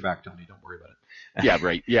 we got your back, Tony. Don't worry about it." Yeah,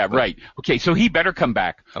 right. Yeah, right. Okay, so he better come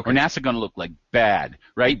back, or NASA going to look like bad,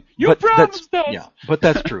 right? You promised us. Yeah, but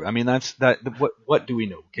that's true. I mean, what do we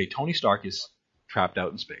know? Okay, Tony Stark is trapped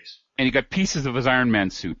out in space, and he got pieces of his Iron Man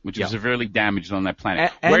suit, which was severely damaged on that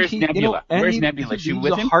planet. And Where's Nebula? You know, Where's Nebula? She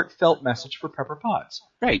with him? A heartfelt message for Pepper Potts.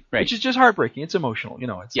 Right. Which is just heartbreaking. It's emotional, you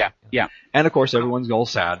know. Yeah. And of course, everyone's all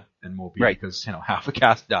sad and mopey because half the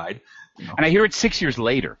cast died. You know. And I hear it's 6 years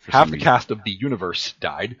later. Half the cast of the universe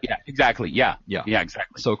died. Yeah, exactly. Yeah,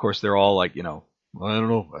 exactly. So of course they're all like, well, I don't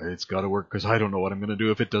know, it's got to work because I don't know what I'm going to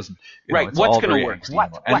do if it doesn't. Right. What's going to work?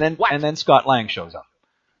 And then Scott Lang shows up.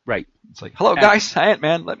 Right. It's like, hello guys,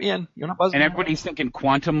 Ant-Man, let me in. You're not buzzing. And everybody's thinking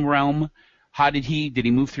quantum realm. Did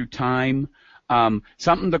he move through time?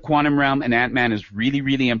 Something the quantum realm and Ant-Man is really,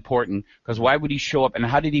 really important, because why would he show up, and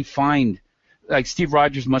how did he find, like, Steve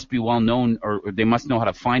Rogers must be well known, or they must know how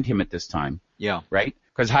to find him at this time. Yeah. Right?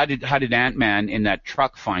 Because how did Ant-Man in that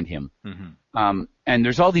truck find him? Mm-hmm. And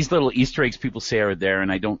there's all these little Easter eggs people say are there,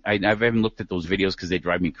 and I haven't looked at those videos because they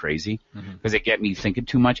drive me crazy, because they get me thinking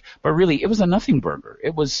too much. But really, it was a nothing burger.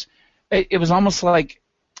 It was almost like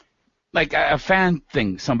a fan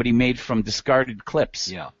thing somebody made from discarded clips.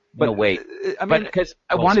 Yeah. But in a way. I mean, because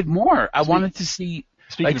I wanted more. I wanted to see.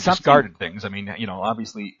 Speaking of discarded things, I mean,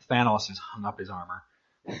 obviously Thanos has hung up his armor.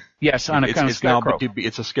 Yes, on a kind of scarecrow.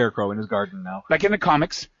 It's a scarecrow in his garden now. Like in the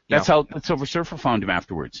comics. That's how Silver Surfer found him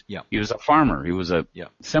afterwards. Yeah. He was a farmer. He was a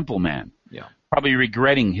simple man. Yeah. Probably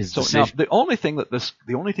regretting his decision. Now, the only thing that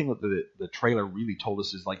the trailer really told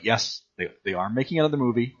us is, like, yes, they are making another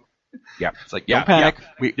movie. Yeah. It's like, don't panic.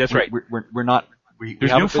 Yeah. That's right. We're not.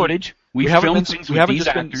 There's new footage. We haven't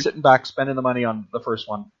just been sitting back spending the money on the first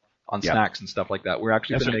one on snacks and stuff like that. We're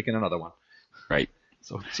actually making another one. Right.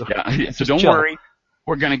 So don't worry.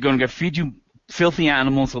 We're going to feed you filthy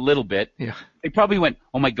animals a little bit. Yeah. They probably went,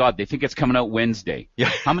 oh my God, they think it's coming out Wednesday. Yeah.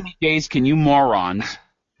 How many days can you morons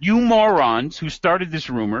who started this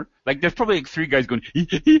rumor, like there's probably like 3 guys going,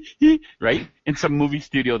 right, in some movie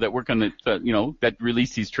studio that work on the, that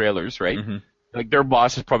release these trailers, right? Mm-hmm. Like their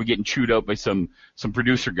boss is probably getting chewed out by some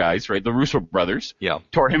producer guys, right? The Russo brothers. Yeah.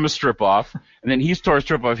 Tore him a strip off, and then he tore a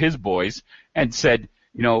strip off his boys and said,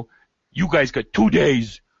 you guys got 2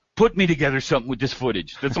 days. Put me together something with this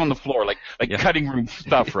footage that's on the floor, like cutting room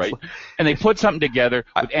stuff, right? And they put something together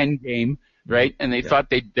with Endgame, right? And they thought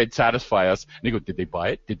they'd satisfy us. And they go, did they buy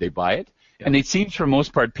it? Did they buy it? Yeah. And it seems for the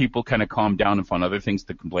most part people kind of calm down and find other things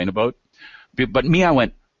to complain about. But me, I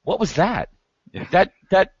went, what was that? Yeah.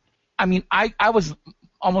 I was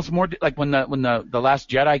almost more like when the Last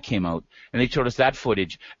Jedi came out and they showed us that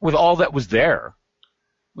footage with all that was there.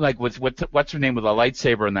 Like with what's her name with a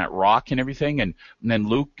lightsaber and that rock and everything, and then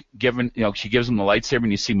Luke she gives him the lightsaber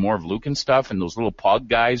and you see more of Luke and stuff and those little pog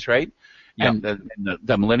guys, right? Yeah. And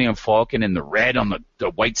the Millennium Falcon and the red on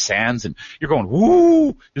the white sands, and you're going,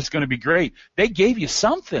 woo, this is going to be great. They gave you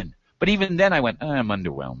something, but even then I went, I'm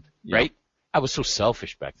underwhelmed, right? I was so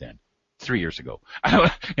selfish back then, 3 years ago.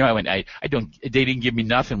 I went, they didn't give me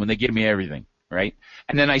nothing when they gave me everything, right?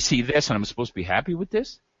 And then I see this and I'm supposed to be happy with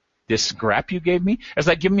this scrap you gave me? It's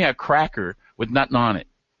like giving me a cracker with nothing on it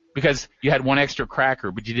because you had one extra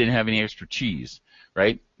cracker but you didn't have any extra cheese,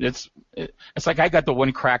 right? It's like I got the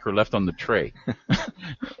one cracker left on the tray.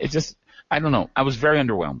 It's just, I don't know. I was very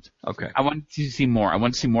underwhelmed. Okay. I wanted to see more. I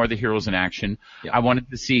wanted to see more of the heroes in action. Yeah. I wanted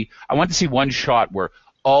to see one shot where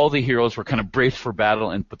all the heroes were kind of braced for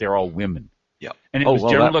battle but they're all women. Yeah. And it was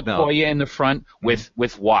General Okoye in the front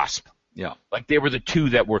with Wasp. Yeah. Like they were the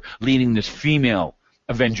two that were leading this female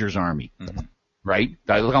Avengers army, right?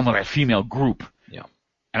 Look on that female group. Yeah.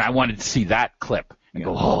 And I wanted to see that clip and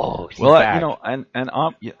go, so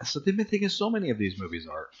the thing is, so many of these movies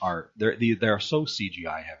they're so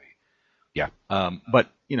CGI heavy. Yeah. But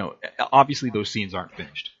obviously those scenes aren't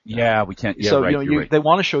finished. Yeah, we can't. Yeah, so right, right. They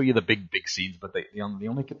want to show you the big scenes, but they can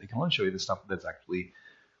only show you the stuff that's actually,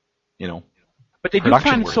 But they do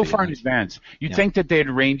plan it so far in advance. You'd think that they'd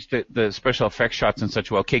arranged the special effects shots in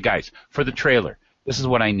such a way. Okay, guys, for the trailer, this is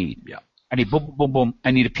what I need. Yeah. I need boom, boom, boom, boom.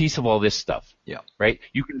 I need a piece of all this stuff. Yeah. Right?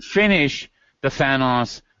 You can finish the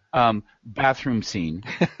Thanos bathroom scene,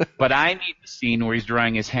 but I need the scene where he's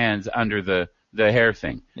drying his hands under the hair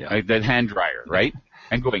thing, like the hand dryer, right?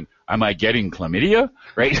 And going, am I getting chlamydia?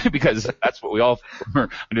 Right? Because that's what we all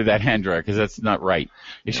under that hand dryer, because that's not right.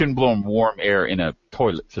 You shouldn't blow warm air in a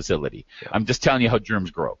toilet facility. Yeah. I'm just telling you how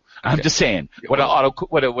germs grow. I'm just saying what a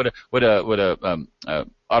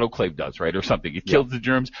autoclave does, right, or something. It kills the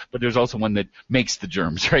germs, but there's also one that makes the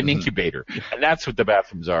germs, right, an incubator, and that's what the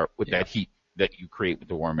bathrooms are with that heat that you create with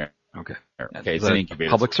the warm air. Okay, it's an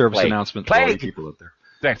incubator. Public service announcement to all you people out there.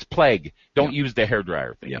 That's plague. Don't use the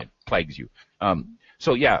hairdryer thing. It plagues you.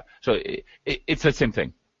 So it's the same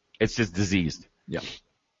thing. It's just diseased. Yeah.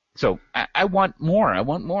 So I want more. I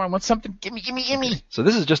want something. Give me. So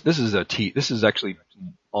this is a tease. This is actually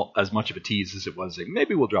as much of a tease as it was.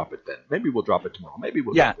 Maybe we'll drop it then. Maybe we'll drop it tomorrow. Maybe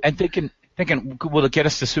we'll. Yeah, and thinking, will it get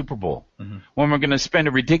us to Super Bowl when we're going to spend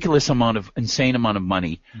a ridiculous insane amount of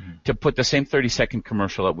money to put the same 30-second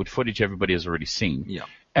commercial up with footage everybody has already seen. Yeah.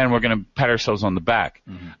 And we're going to pat ourselves on the back.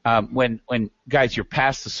 When guys, you're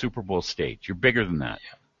past the Super Bowl stage. You're bigger than that.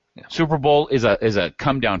 Yeah. Super Bowl is a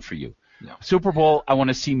come down for you. Yeah. Super Bowl, I want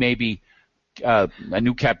to see maybe a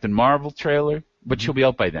new Captain Marvel trailer, but she'll be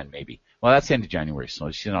out by then maybe. Well, that's the end of January,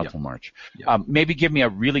 so she's not until March. Yeah. Maybe give me a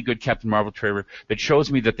really good Captain Marvel trailer that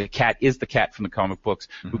shows me that the cat is the cat from the comic books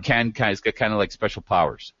who has got kind of like special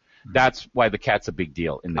powers. That's why the cat's a big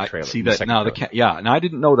deal in the trailer. I see that now. The cat, Now I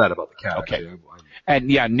didn't know that about the cat. Okay. And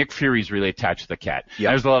Nick Fury's really attached to the cat.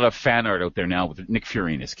 Yeah. There's a lot of fan art out there now with Nick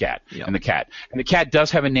Fury and his cat and the cat. And the cat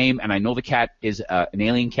does have a name, and I know the cat is an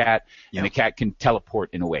alien cat, and the cat can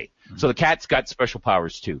teleport in a way. So the cat's got special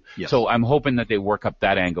powers too. Yes. So I'm hoping that they work up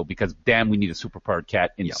that angle because damn, we need a superpowered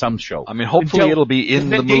cat in some show. I mean, hopefully it'll be in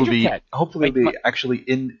the movie. Hopefully it'll be actually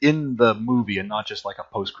in the movie and not just like a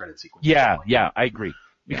post-credit sequence. Yeah, I agree.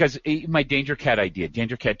 Because my Danger Cat idea,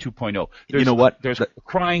 Danger Cat 2.0. You know what? There's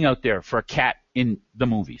crying out there for a cat in the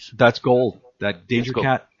movies. That's gold. That Danger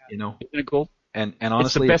Cat, Isn't it gold? And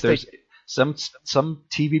honestly, if there's some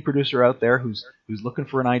TV producer out there who's looking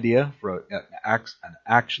for an idea for an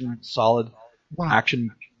action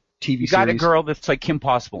action TV series. You got a girl that's like Kim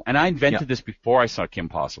Possible, and I invented this before I saw Kim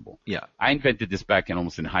Possible. Yeah, I invented this back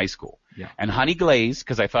almost in high school. Yeah, and Honey Glaze,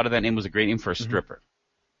 because I thought of that name was a great name for a stripper.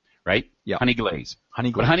 Right? Yeah. Honey Glaze.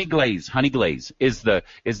 But Honey Glaze is the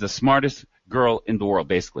smartest girl in the world,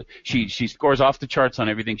 basically. She scores off the charts on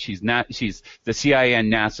everything. She's the CIA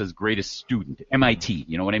and NASA's greatest student. MIT,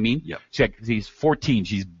 you know what I mean? Yeah. She's 14,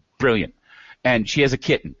 she's brilliant. And she has a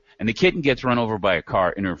kitten. And the kitten gets run over by a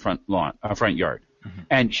car in her front yard.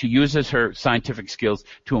 And she uses her scientific skills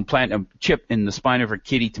to implant a chip in the spine of her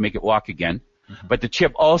kitty to make it walk again. But the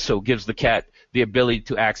chip also gives the cat the ability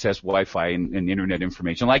to access Wi-Fi and internet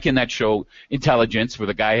information. Like in that show, Intelligence, where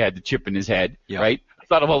the guy had the chip in his head, right? I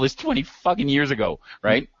thought of all this 20 fucking years ago,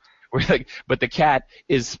 right? Where but the cat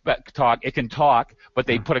is it can talk, but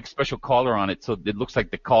they put a special collar on it so it looks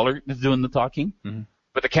like the collar is doing the talking.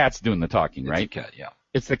 But the cat's doing the talking, right? It's the cat, yeah.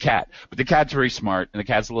 It's the cat. But the cat's very smart, and the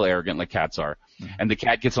cat's a little arrogant like cats are. And the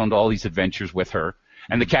cat gets onto all these adventures with her.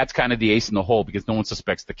 And the cat's kind of the ace in the hole because no one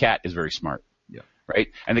suspects the cat is very smart. Yeah. Right?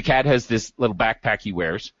 And the cat has this little backpack he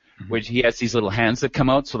wears, which he has these little hands that come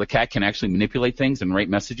out so the cat can actually manipulate things and write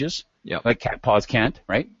messages. Yeah. Like cat paws can't,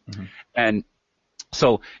 right? And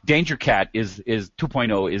so Danger Cat is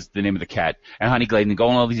 2.0 is the name of the cat, and Honey Glade, and they go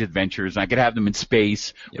on all these adventures, and I could have them in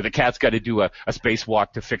space, where the cat's got to do a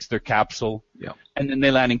spacewalk to fix their capsule, and then they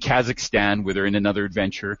land in Kazakhstan where they're in another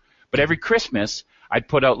adventure. But every Christmas, I'd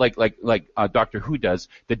put out like Doctor Who does,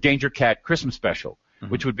 the Danger Cat Christmas special,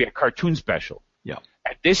 which would be a cartoon special. Yeah.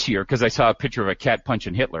 And this year, because I saw a picture of a cat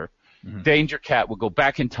punching Hitler, Danger Cat will go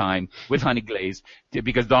back in time with Honey Glaze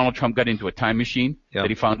because Donald Trump got into a time machine that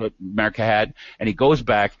he found what America had, and he goes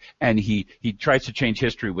back and he tries to change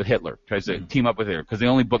history with Hitler, tries to team up with Hitler, because the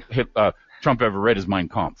only book Trump ever read is Mein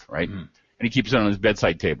Kampf, right? And he keeps it on his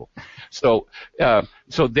bedside table. So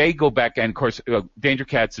they go back, and of course, Danger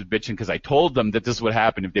Cats is bitching because I told them that this would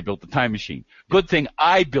happen if they built a time machine. Good thing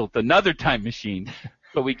I built another time machine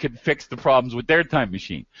so we could fix the problems with their time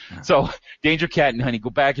machine. So Danger Cat and Honey go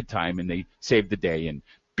back in time, and they save the day and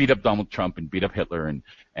beat up Donald Trump and beat up Hitler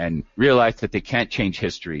and realize that they can't change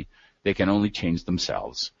history. They can only change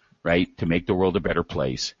themselves, right, to make the world a better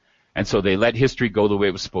place. And so they let history go the way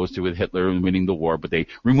it was supposed to with Hitler and winning the war, but they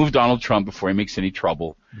remove Donald Trump before he makes any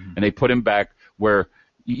trouble, and they put him back where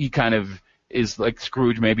he kind of is like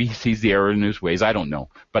Scrooge. Maybe he sees the error in his ways. I don't know,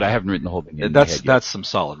 but I haven't written the whole thing in my head yet. That's some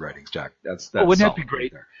solid writings, Jack. That's wouldn't that be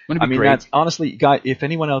great? There. Wouldn't it be great? That's honestly, guy. If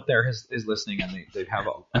anyone out there is listening and they have a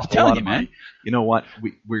whole lot of money, you know what?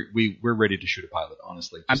 We're ready to shoot a pilot.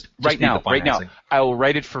 Honestly, right now, I will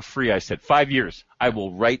write it for free. I said 5 years. I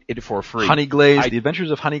will write it for free. Honey Glaze, The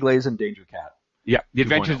Adventures of Honey Glaze and Danger Cat. Yeah, the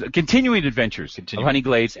adventures, continuing adventures of Honey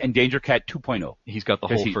Glaze and Danger Cat 2.0. He's got the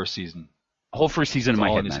whole first season. Whole first season in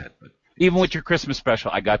my head, man. Even with your Christmas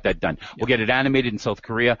special, I got that done. We'll get it animated in South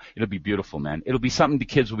Korea. It'll be beautiful, man. It'll be something the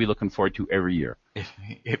kids will be looking forward to every year.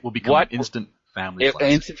 It will become an instant family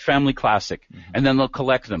classic. Instant family classic. And then they'll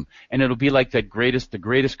collect them. And it'll be like the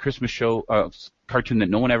greatest Christmas show, cartoon that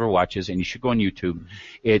no one ever watches, and you should go on YouTube.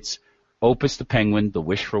 It's Opus the Penguin, The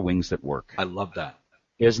Wish for Wings That Work. I love that.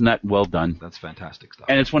 Isn't that well done? That's fantastic stuff.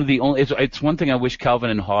 And it's one of the only, it's one thing I wish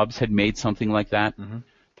Calvin and Hobbes had made something like that.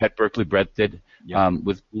 Pat Berkeley Brett did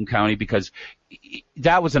with Boone County, because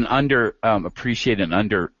that was an appreciated and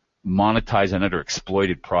under monetized and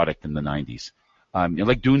underexploited product in the 90s.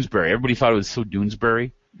 Like Doonesbury. Everybody thought it was so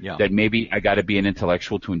Doonesbury that maybe I got to be an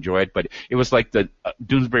intellectual to enjoy it, but it was like the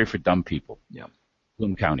Doonesbury for dumb people.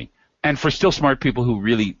 Boone County. And for still smart people who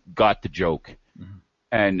really got the joke.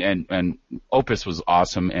 And Opus was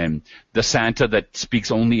awesome, and the Santa that speaks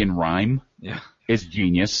only in rhyme is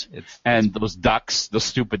genius. And those ducks, those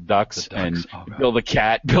stupid ducks, and Bill the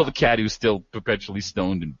cat who's still perpetually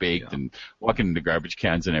stoned and baked and walking into garbage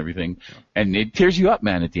cans and everything. And it tears you up,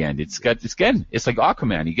 man, at the end. It's like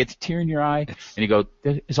Aquaman. You get a tear in your eye, and you go,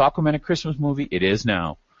 is Aquaman a Christmas movie? It is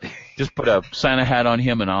now. Just put a Santa hat on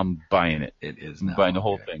him, and I'm buying it. It is now. I'm buying the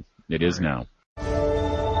whole thing. It is now.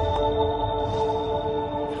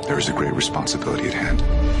 There is a great responsibility at hand.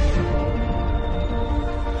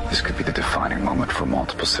 This could be the defining moment for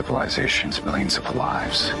multiple civilizations, millions of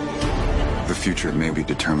lives. The future may be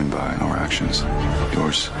determined by our actions,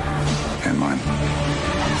 yours and mine.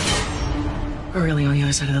 We're really on the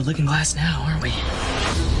other side of the looking glass now, aren't we?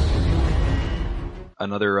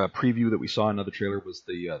 Another preview that we saw, another trailer, was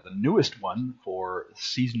the newest one for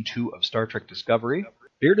season 2 of Star Trek Discovery.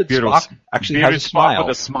 Bearded Spock actually has a smile.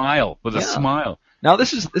 With a smile. Now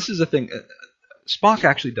this is a thing. Spock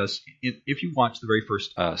actually does. If you watch the very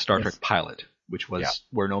first Star Trek pilot, which was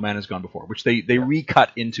Where No Man Has Gone Before, which they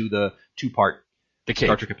recut into the 2-part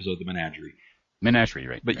Star Trek episode, The Menagerie. Menagerie,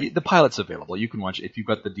 right? But the pilot's available. You can watch it if you've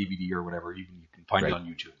got the DVD or whatever. You can find it on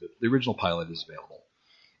YouTube. The original pilot is available.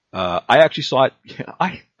 I actually saw it.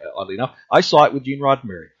 Oddly enough, I saw it with Gene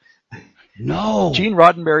Roddenberry. No, Gene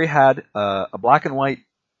Roddenberry had a black and white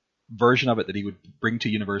version of it that he would bring to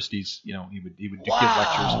universities. He would give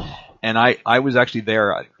lectures, and I was actually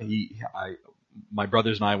there. My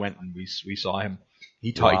brothers and I went and we saw him.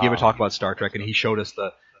 He gave a talk about Star Trek, and he showed us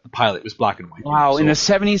the the pilot was black and white. Wow, so, in the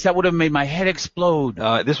 70s, that would have made my head explode.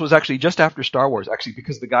 This was actually just after Star Wars, actually,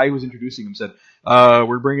 because the guy who was introducing him said,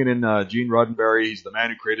 we're bringing in Gene Roddenberry. He's the man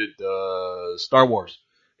who created Star Wars.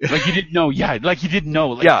 Like you didn't know, like you didn't know.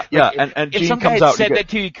 Like, and if Gene some comes guy out. said that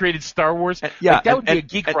to you, he created Star Wars. That would be a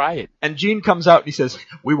geek riot. And Gene comes out and he says,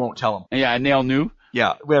 "We won't tell him." Yeah, and they all knew.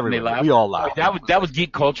 Yeah, we all laughed. That was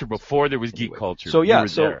geek culture before there was geek culture. So yeah,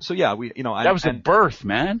 we that was a birth,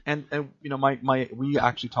 man. And we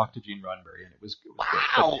actually talked to Gene Roddenberry and it was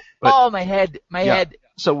wow. But, my head.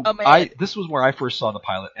 So this was where I first saw the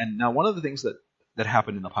pilot, and now one of the things that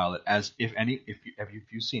happened in the pilot, as if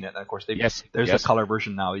you've seen it, and of course there's a color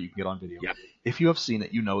version now that you can get on video. Yep. If you have seen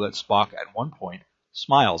it, you know that Spock at one point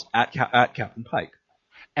smiles at Captain Pike.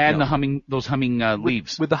 And those humming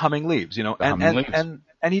leaves. With the humming leaves, leaves.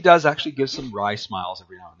 And he does actually give some wry smiles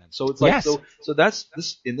every now and then. So it's like, so that's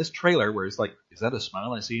this in this trailer where it's like, is that a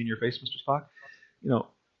smile I see in your face, Mr. Spock?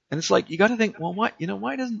 And it's like, you got to think, well, why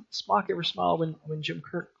doesn't Spock ever smile when Jim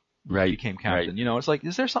Kirk became captain? Right. It's like,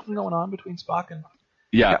 is there something going on between Spock and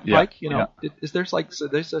Captain Pike? Is there's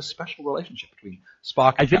there's a special relationship between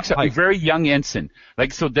Spock and I think so. Pike. A very young ensign.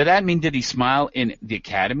 Like, so did that mean, did he smile in the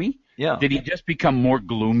academy? Yeah. Did he just become more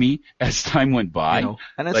gloomy as time went by?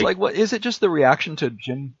 And it's like, what is it? Just the reaction to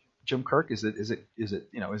Jim Kirk? Is it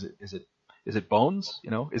Bones?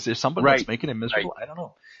 Is there somebody that's making him miserable? Right. I don't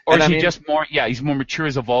know. Or is he just more? Yeah, he's more mature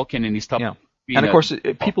as a Vulcan, and he's tough. Yeah. And of course,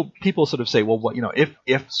 people sort of say, well, what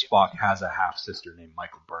if Spock has a half sister named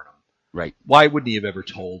Michael Burnham, right? Why wouldn't he have ever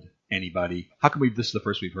told anybody? How come this is the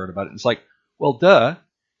first we've heard about it? And it's like, well, duh.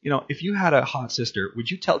 If you had a hot sister, would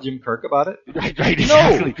you tell Jim Kirk about it? Right,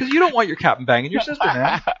 exactly. No, because you don't want your captain banging your sister,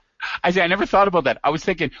 man. I never thought about that. I was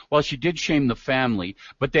thinking, well, she did shame the family,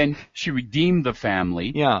 but then she redeemed the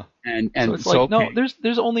family. Yeah. And so it's like, no,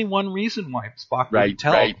 there's only one reason why Spock would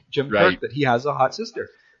tell Jim Kirk that he has a hot sister.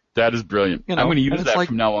 That is brilliant. I'm going to use that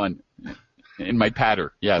from now on in my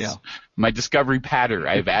patter. Yes. Yeah. My Discovery patter.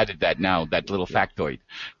 I've added that now, that little factoid.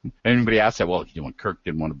 Anybody asks that, well, Kirk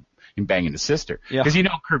didn't want to him banging his sister. Because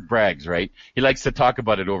Kirk brags, right? He likes to talk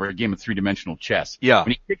about it over a game of three-dimensional chess. Yeah.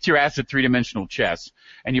 When he kicks your ass at three-dimensional chess,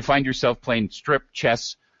 and you find yourself playing strip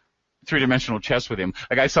chess, three-dimensional chess with him.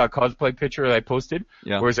 Like I saw a cosplay picture that I posted,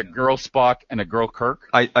 where it's a girl Spock and a girl Kirk.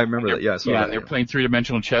 I remember that, yeah. They're playing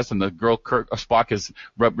three-dimensional chess, and the girl Spock is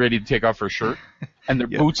ready to take off her shirt, and their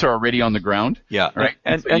boots are already on the ground. Yeah. Right?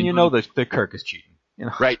 And that Kirk is cheating.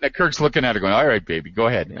 Right, that Kirk's looking at her going, all right, baby, go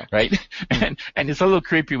ahead, right? And it's a little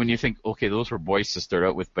creepy when you think, okay, those were boys to start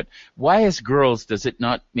out with, but why as girls does it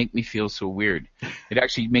not make me feel so weird? It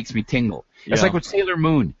actually makes me tingle. It's like with Sailor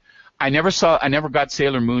Moon. I never got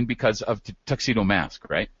Sailor Moon because of the Tuxedo Mask,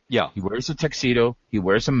 right? Yeah. He wears a tuxedo, he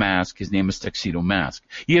wears a mask, his name is Tuxedo Mask.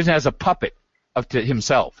 He even has a puppet to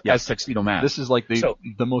himself as Tuxedo Mask. This is like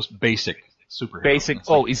the most basic superhero. Basic.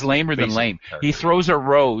 He's lamer than lame. Character. He throws a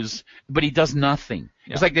rose, but he does nothing.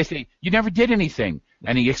 Yeah. It's like they say, you never did anything.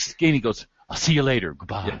 And he goes, I'll see you later.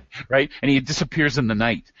 Goodbye. Yeah. Right? And he disappears in the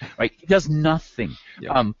night. Right? He does nothing.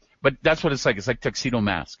 Yeah. But that's what it's like. It's like Tuxedo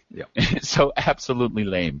Mask. Yeah. So absolutely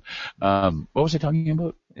lame. What was I talking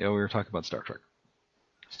about? Yeah, we were talking about Star Trek.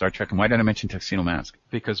 And why did I mention Tuxedo Mask?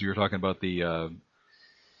 Because we were talking about the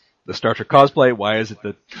Star Trek cosplay. Why is it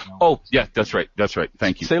that? Oh, yeah, that's right.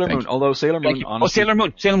 Thank you. Sailor Moon. Although Sailor Moon, honestly. Sailor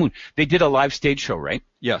Moon. They did a live stage show, right?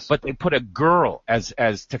 Yes. But they put a girl as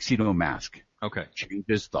Tuxedo Mask. Okay.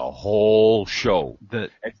 Changes the whole show.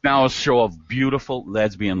 It's now a show of beautiful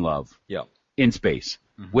lesbian love. Yeah. In space.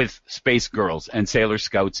 Mm-hmm. With space girls and sailor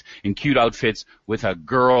scouts in cute outfits with a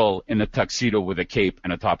girl in a tuxedo with a cape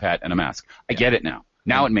and a top hat and a mask. I get it now.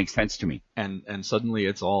 Now it makes sense to me. And suddenly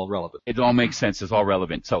it's all relevant. It all makes sense. It's all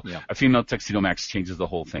relevant. So a female Tuxedo Mask changes the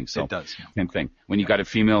whole thing. So it does. Same thing. When you got a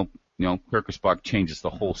female, Kirk or Spock changes the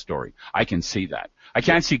whole story. I can see that. I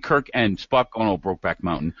can't see Kirk and Spock going Brokeback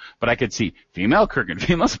Mountain, but I could see female Kirk and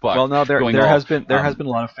female Spock. Well, no, there has been a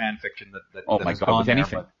lot of fan fiction that oh my God, with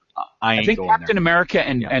anything. I think Captain America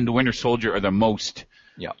and the Winter Soldier are the most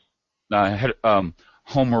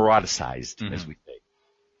homoeroticized, as we say.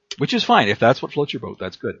 Which is fine. If that's what floats your boat,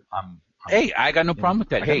 that's good. Hey, I got no problem with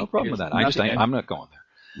that. I got no problem with that. I'm not going there.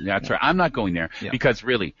 That's right. I'm not going there because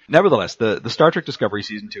really. Nevertheless, the Star Trek Discovery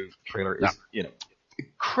Season 2 trailer is,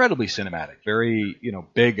 incredibly cinematic, very,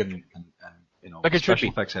 big and like special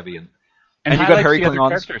effects heavy and you got Harry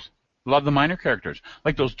Klingons. Love the minor characters,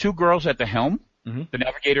 like those two girls at the helm, the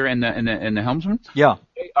navigator and the helmsman. Yeah,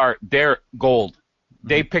 they're gold.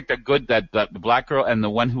 They picked the black girl and the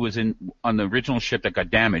one who was on the original ship that got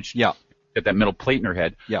damaged. Yeah. Got that metal plate in her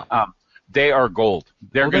head. Yeah. They are gold.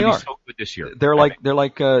 They're going to be so good this year. They're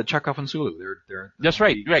like Chekhov and Sulu. They're That's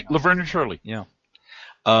right. Right. Laverne and Shirley. Yeah.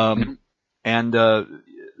 And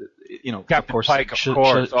Captain of course, Pike, of Shazad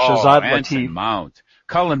course. Anson Latif. Mount,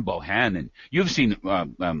 Cullen Bohannon. You've seen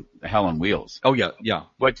Hell on Wheels. Oh yeah.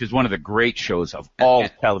 Which is one of the great shows of all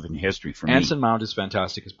television history for me. Anson Mount is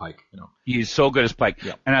fantastic as Pike. He's so good as Pike.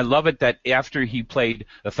 Yeah. And I love it that after he played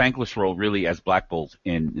a thankless role really as Black Bolt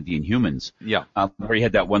in The Inhumans, where he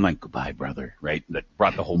had that one line, "Goodbye, brother," right? That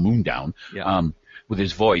brought the whole moon down. Yeah. With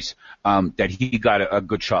his voice, that he got a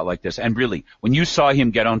good shot like this. And really, when you saw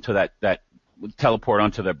him get onto that teleport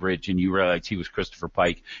onto that bridge and you realized he was Christopher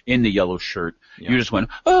Pike in the yellow shirt, you just went,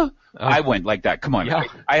 oh. I went like that. Come on. Yeah.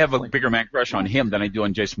 I have a bigger man crush on him than I do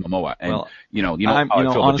on Jason Momoa. And, well, you know how I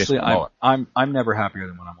feel honestly, about Jason Momoa. I'm never happier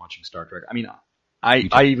than when I'm watching Star Trek. I mean,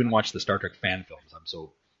 I even watch the Star Trek fan films. I'm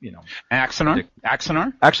so, Axanar?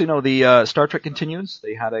 Actually, no, the Star Trek Continues.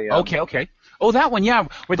 They had a okay. Oh, that one, yeah.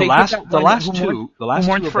 Where the last two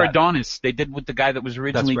for Adonis. They did with the guy that was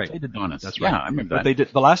originally played Adonis. That's right. Yeah, I remember that. But they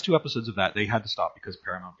did the last two episodes of that. They had to stop because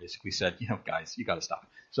Paramount basically said, guys, you got to stop.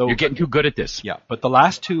 So you're getting too good at this. Yeah, but the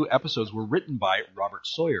last two episodes were written by Robert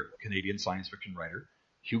Sawyer, Canadian science fiction writer,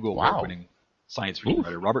 Hugo Award-winning science fiction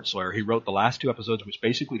writer. Robert Sawyer. He wrote the last two episodes, which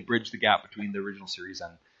basically bridged the gap between the original series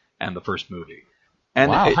and the first movie. And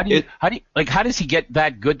how does he get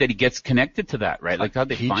that good that he gets connected to that, right? Like how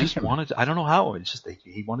they find him? I don't know how. It's just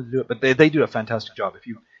he wanted to do it, but they do a fantastic job.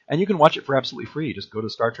 And you can watch it for absolutely free. Just go to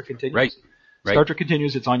Star Trek Continues. Right. Star Trek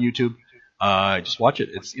Continues. It's on YouTube. Just watch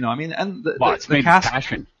it. It's and the cast.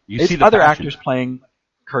 Passion. You see the other passion. actors playing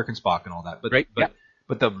Kirk and Spock and all that, but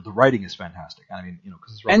But the writing is fantastic. I mean,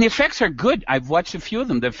 because and the effects are good. I've watched a few of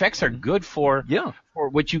them. The effects are good for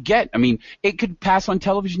what you get. I mean, it could pass on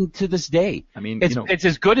television to this day. I mean, it's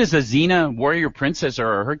as good as a Xena Warrior Princess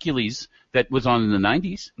or a Hercules that was on in the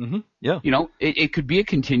 90s. Mm-hmm. Yeah. It could be a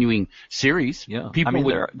continuing series. Yeah. People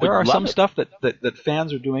there are some stuff that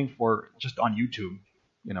fans are doing for just on YouTube.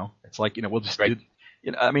 It's like we'll just do.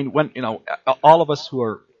 I mean, when all of us who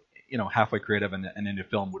are halfway creative and into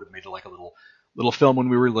film would have made like a little film when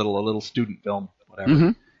we were little, a little student film, whatever.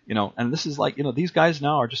 Mm-hmm. And this is like, these guys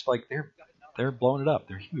now are just like they're blowing it up.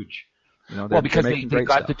 They're huge. Because they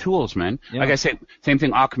got the tools, man. Yeah. Like I said, same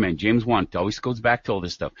thing. Aquaman, James Wan, always goes back to all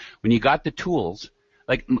this stuff. When you got the tools,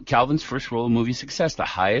 like Calvin's first rule of movie success, the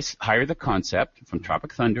higher the concept from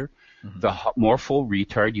Tropic Thunder, the more full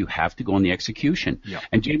retard you have to go in the execution. Yeah.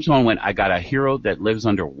 And James Wan went, I got a hero that lives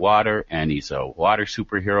underwater and he's a water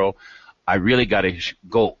superhero. I really got to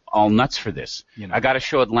go all nuts for this. I got to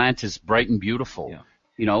show Atlantis bright and beautiful.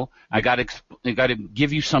 Yeah. I got to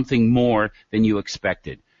give you something more than you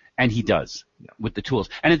expected. And he does with the tools.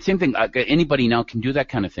 And it's the same thing. Anybody now can do that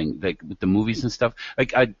kind of thing, like with the movies and stuff.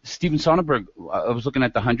 Like Steven Soderbergh, I was looking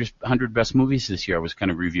at the 100 best movies this year. I was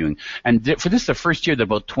kind of reviewing. And for this, the first year, there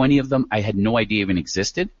were about 20 of them I had no idea even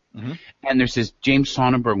existed. Mm-hmm. And there's this James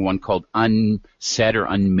Soderbergh one called Unsaid or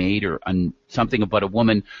Unmade or something about a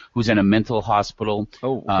woman who's in a mental hospital.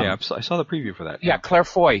 Oh, okay. I saw the preview for that. Yeah, Claire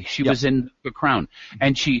Foy. She was in The Crown.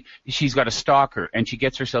 And she's got a stalker, and she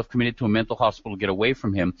gets herself committed to a mental hospital to get away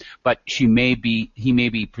from him, but he may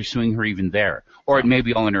be pursuing her even there. Or it may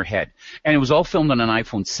be all in her head. And it was all filmed on an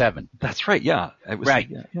iPhone 7. That's right, yeah. It was, right.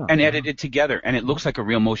 And edited together. And it looks like a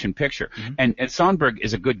real motion picture. Mm-hmm. And Soderbergh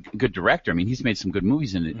is a good director. I mean, he's made some good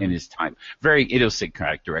movies in his time. Very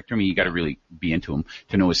idiosyncratic director. I mean, you got to really be into him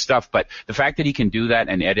to know his stuff. But the fact that he can do that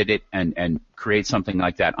and edit it and create something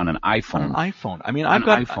like that on an iPhone. I mean, I've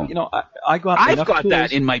got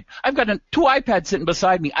two iPads sitting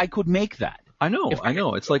beside me. I could make that. I know.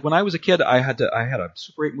 It's like when I was a kid, I had a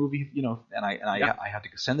Super 8 movie, and I had to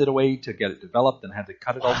send it away to get it developed, and had to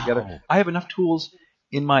cut it all together. I have enough tools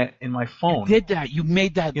in my phone. You did that. You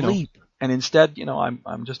made that leap. And instead,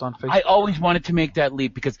 I'm just on Facebook. I always wanted to make that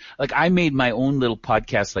leap because, like, I made my own little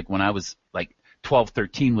podcast, like when I was like 12,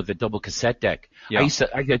 13 with a double cassette deck. Yeah.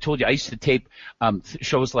 I told you, I used to tape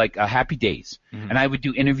shows like Happy Days, and I would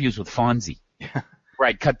do interviews with Fonzie. Where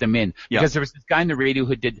I'd cut them in because there was this guy in the radio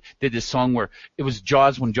who did this song where it was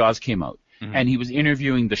Jaws when Jaws came out, and he was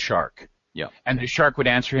interviewing the shark. Yeah, and the shark would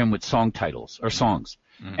answer him with song titles or songs,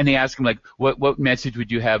 and they asked him like, "What message would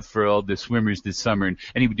you have for all the swimmers this summer?" And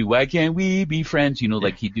he would do, "Why can't we be friends?"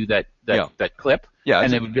 Like he'd do that clip. Yeah,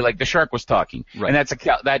 and it would be like the shark was talking, and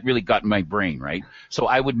that really got in my brain, right? So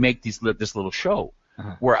I would make this little show.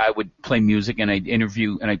 Where I would play music and I'd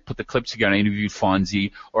interview and I'd put the clips together. I interviewed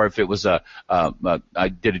Fonzie, or if it was I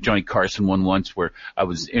did a Johnny Carson one once where I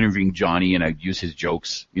was interviewing Johnny and I'd use his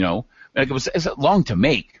jokes, Like it's long to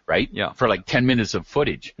make, right? Yeah. For like 10 minutes of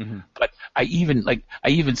footage. Mm-hmm. But I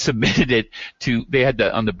even submitted it to. They had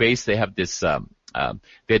on the base. They have this. They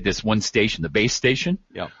had this one station, the base station.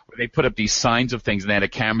 Yeah. Where they put up these signs of things and they had a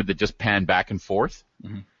camera that just panned back and forth.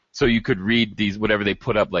 Mm-hmm. So you could read these, whatever they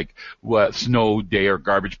put up, like snow day or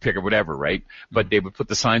garbage pick or whatever, right? But they would put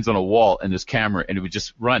the signs on a wall and this camera, and it would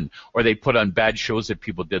just run. Or they put on bad shows that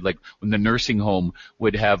people did, like when the nursing home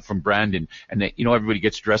would have from Brandon, and they, everybody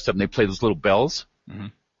gets dressed up and they play those little bells,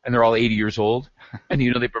 and they're all 80 years old, and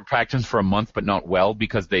they've been practicing for a month but not well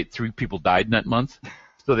because 3 people died in that month.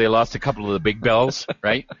 So they lost a couple of the big bells,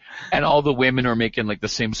 right? And all the women are making like the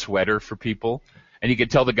same sweater for people. And you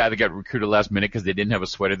could tell the guy that got recruited last minute because they didn't have a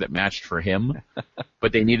sweater that matched for him,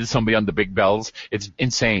 but they needed somebody on the big bells. It's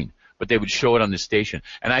insane. But they would show it on the station.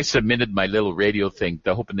 And I submitted my little radio thing,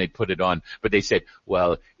 hoping they'd put it on. But they said,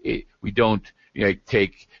 well, we don't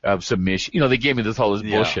take submission. They gave me all this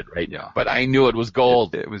bullshit, right? Yeah. But I knew it was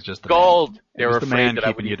gold. It was just gold. They were the afraid that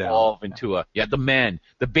I would evolve into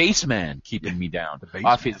the base man keeping me down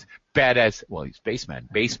off his badass. Well, he's base man,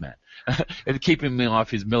 and keeping me off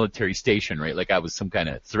his military station, right? Like I was some kind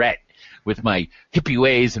of threat with my hippie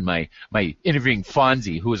ways and my interviewing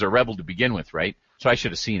Fonzie, who was a rebel to begin with, right? So I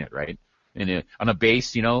should have seen it, right? And on a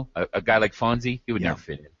base, a guy like Fonzie, he would never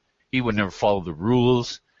fit in. He would never follow the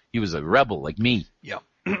rules. He was a rebel like me. Yeah.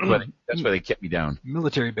 But that's why they kept me down.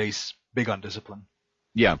 Military base, big on discipline.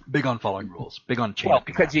 Yeah. Big on following rules. Big on chain. Well,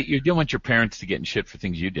 because you don't want your parents to get in shit for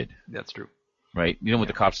things you did. That's true. Right? You don't want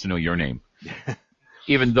the cops to know your name.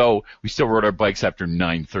 Even though we still rode our bikes after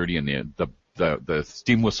 9:30 and the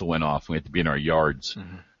steam whistle went off. We had to be in our yards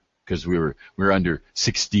because we were under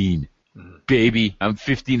 16. Baby, I'm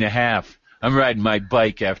 50 and a half. I'm riding my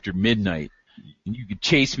bike after midnight. And you can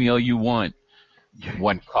chase me all you want.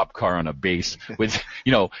 One cop car on a base with,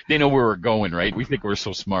 they know where we're going, right? We think we're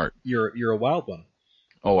so smart. You're a wild one.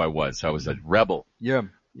 Oh, I was a rebel. Yeah.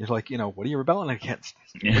 You're like, what are you rebelling against?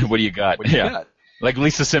 What do you got? What do you got? Like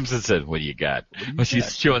Lisa Simpson said, what do you got?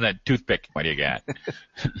 She's showing that toothpick. What do you got?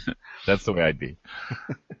 That's the way I'd be.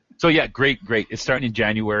 So yeah, great. It's starting in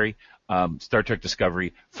January. Star Trek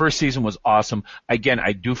Discovery. First season was awesome. Again,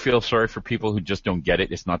 I do feel sorry for people who just don't get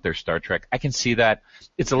it. It's not their Star Trek. I can see that.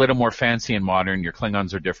 It's a little more fancy and modern. Your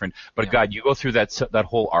Klingons are different. But God, you go through that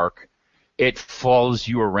whole arc. It follows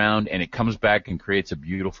you around and it comes back and creates a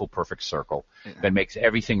beautiful, perfect circle that makes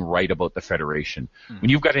everything right about the Federation. When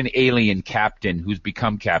you've got an alien captain who's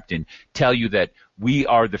become captain tell you that we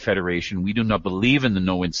are the Federation, we do not believe in the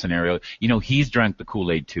no-win scenario. He's drank the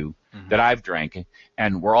Kool-Aid too, that I've drank,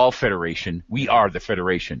 and we're all Federation. We are the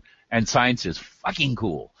Federation. And science is fucking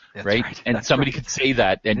cool, right? And somebody could say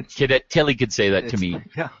that, and Tilly could say that to me.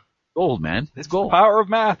 Yeah. Gold, man. It's gold. The power of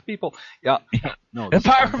math, people. Yeah. No, the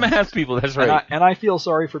power of math, people. That's right. And I feel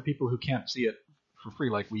sorry for people who can't see it for free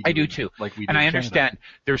like we do. I do too. Like we do. And I understand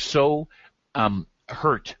they're so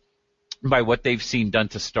hurt by what they've seen done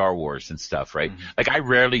to Star Wars and stuff, right? Like I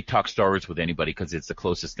rarely talk Star Wars with anybody because it's the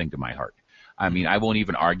closest thing to my heart. I mean, I won't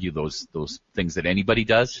even argue those things that anybody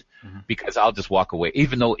does because I'll just walk away,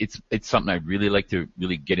 even though it's something I really like to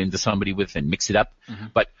really get into somebody with and mix it up.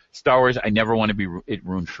 But Star Wars, I never want to be it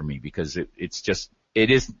ruined for me because it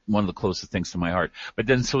is one of the closest things to my heart. But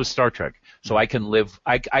then so is Star Trek. So I can live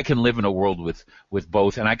in a world with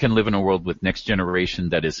both, and I can live in a world with Next Generation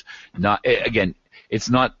that is not, again,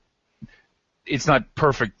 it's not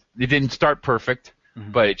perfect. It didn't start perfect.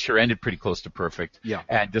 But it sure ended pretty close to perfect. Yeah.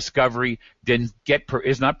 And Discovery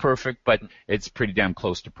is not perfect, but it's pretty damn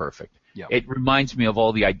close to perfect. Yeah. It reminds me of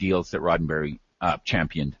all the ideals that Roddenberry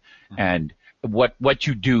championed, and what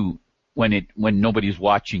you do when nobody's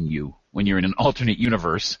watching you, when you're in an alternate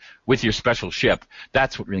universe with your special ship.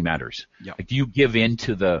 That's what really matters. Yeah. Like, do you give in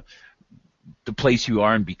to the place you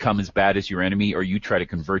are and become as bad as your enemy, or you try to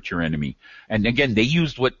convert your enemy? And again, they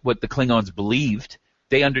used what the Klingons believed.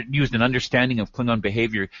 They used an understanding of Klingon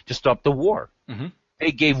behavior to stop the war.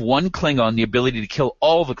 They gave one Klingon the ability to kill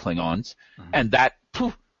all the Klingons, and that,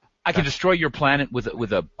 poof, I can destroy your planet with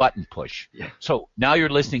a button push. Yeah. So now you're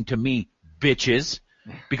listening to me, bitches,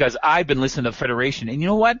 because I've been listening to the Federation, and you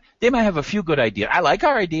know what? They might have a few good ideas. I like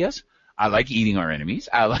our ideas. I like eating our enemies.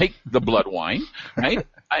 I like the blood wine, right?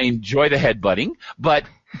 I enjoy the headbutting, but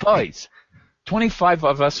boys, 25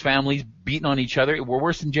 of us families beating on each other, we're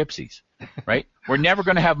worse than gypsies, right? We're never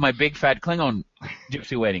going to have my big fat Klingon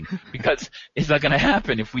gypsy wedding because it's not going to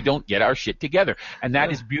happen if we don't get our shit together. And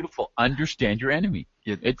that is beautiful. Understand your enemy.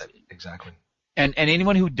 Exactly. And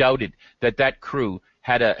anyone who doubted that crew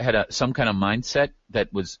had some kind of mindset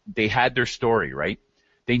that was, they had their story, right?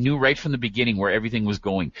 They knew right from the beginning where everything was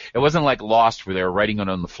going. It wasn't like Lost where they were writing it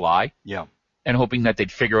on the fly. Yeah. And hoping that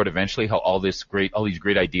they'd figure out eventually how all these great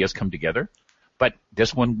ideas come together. But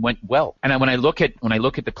this one went well. And when I look at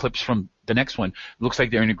the clips from the next one, it looks like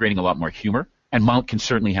they're integrating a lot more humor. And Mount can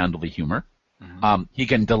certainly handle the humor. He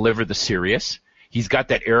can deliver the serious. He's got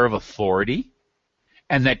that air of authority.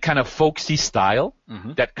 and that kind of folksy style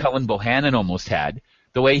that Cullen Bohannon almost had,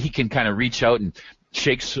 the way he can kind of reach out and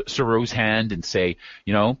shake Saro's hand and say,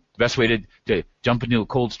 the best way to jump into a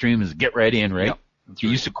Coldstream is get right in, right? Yep, Get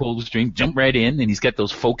used to Coldstream, jump right in, and he's got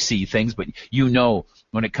those folksy things, but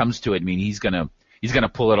when it comes to it, I mean, he's gonna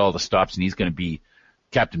pull out all the stops, and he's gonna be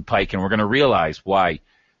Captain Pike, and we're gonna realize why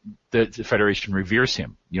the Federation reveres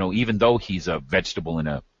him, even though he's a vegetable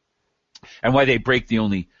and why they break the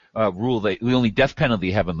only the only death penalty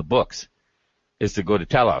they have in the books is to go to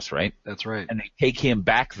Talos, right? That's right. And they take him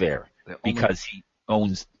back there because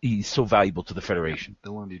he's so valuable to the Federation.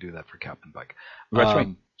 They'll only do that for Captain Pike. That's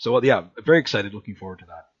right. So very excited, looking forward to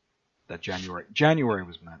that. That January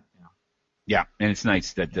was meant. Yeah, and it's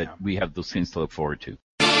nice that we have those things to look forward to.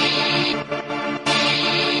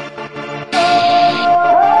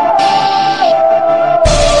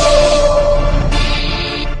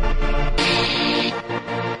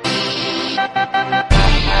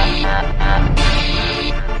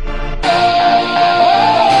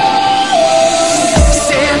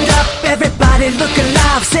 Look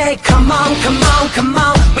alive, say come on, come on, come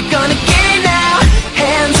on, we're gonna get it now.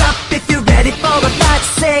 Hands up if you're ready for a fight.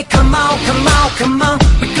 Say come on, come on, come on,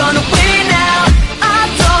 we're gonna win it now. I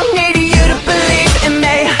don't need you to believe in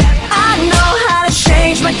me, I know how to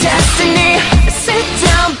change my destiny. Sit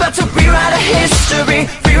down, about to rewrite our history,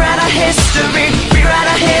 rewrite our history, rewrite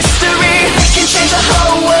our history. We can change the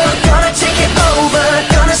whole world, gonna take it over,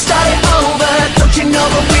 gonna start it over. Don't you know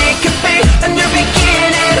what we could be? A new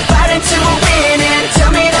beginning, fighting to a winning. Tell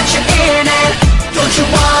me that you're in it. Don't you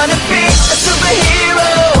wanna be a superhero?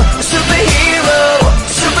 A superhero,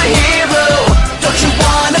 a superhero. Don't you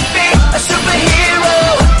wanna be a superhero?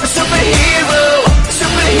 A superhero, a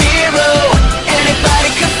superhero. Anybody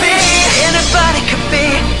could be, anybody could be,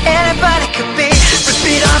 anybody could be. Rip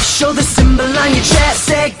it off, show the symbol on your chest.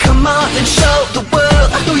 Say come on and show the world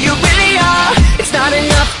who you really are. It's not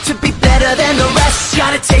enough to be better than the rest.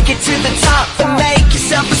 Gotta take it to the top and make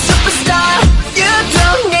yourself a superstar. You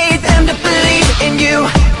don't need them to believe in you.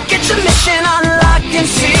 Get your mission unlocked and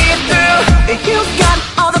see it through. You've got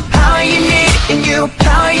all the power you need in you,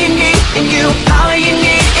 power you need in you, power you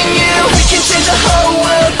need in you. We can change the whole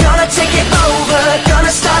world, gonna take it over,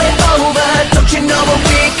 gonna start it over. Don't you know what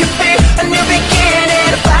we could be? A new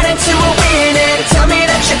beginning, fighting to a winning. Tell me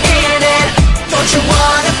that you're in it. Don't you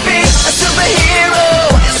wanna be a superhero?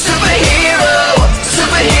 A superhero, a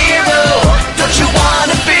superhero. Don't you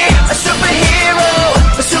wanna be a superhero?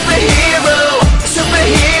 A superhero, a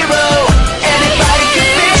superhero. Anybody can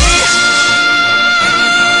be.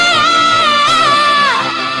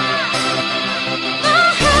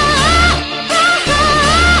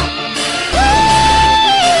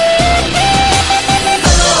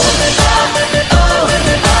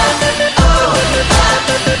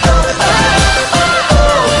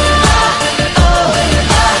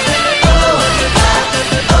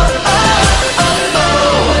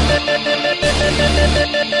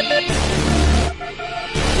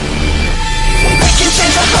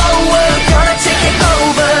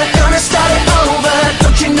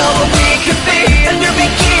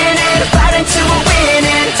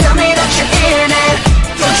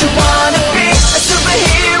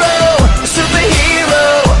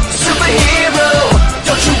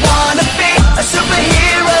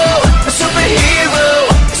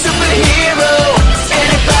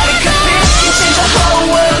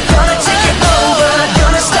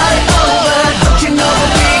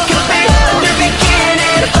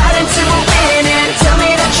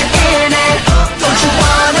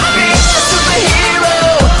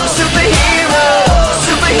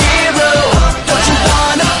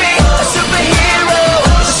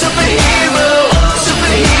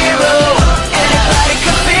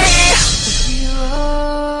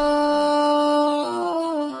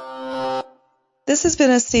 This has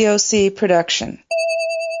been a COC production.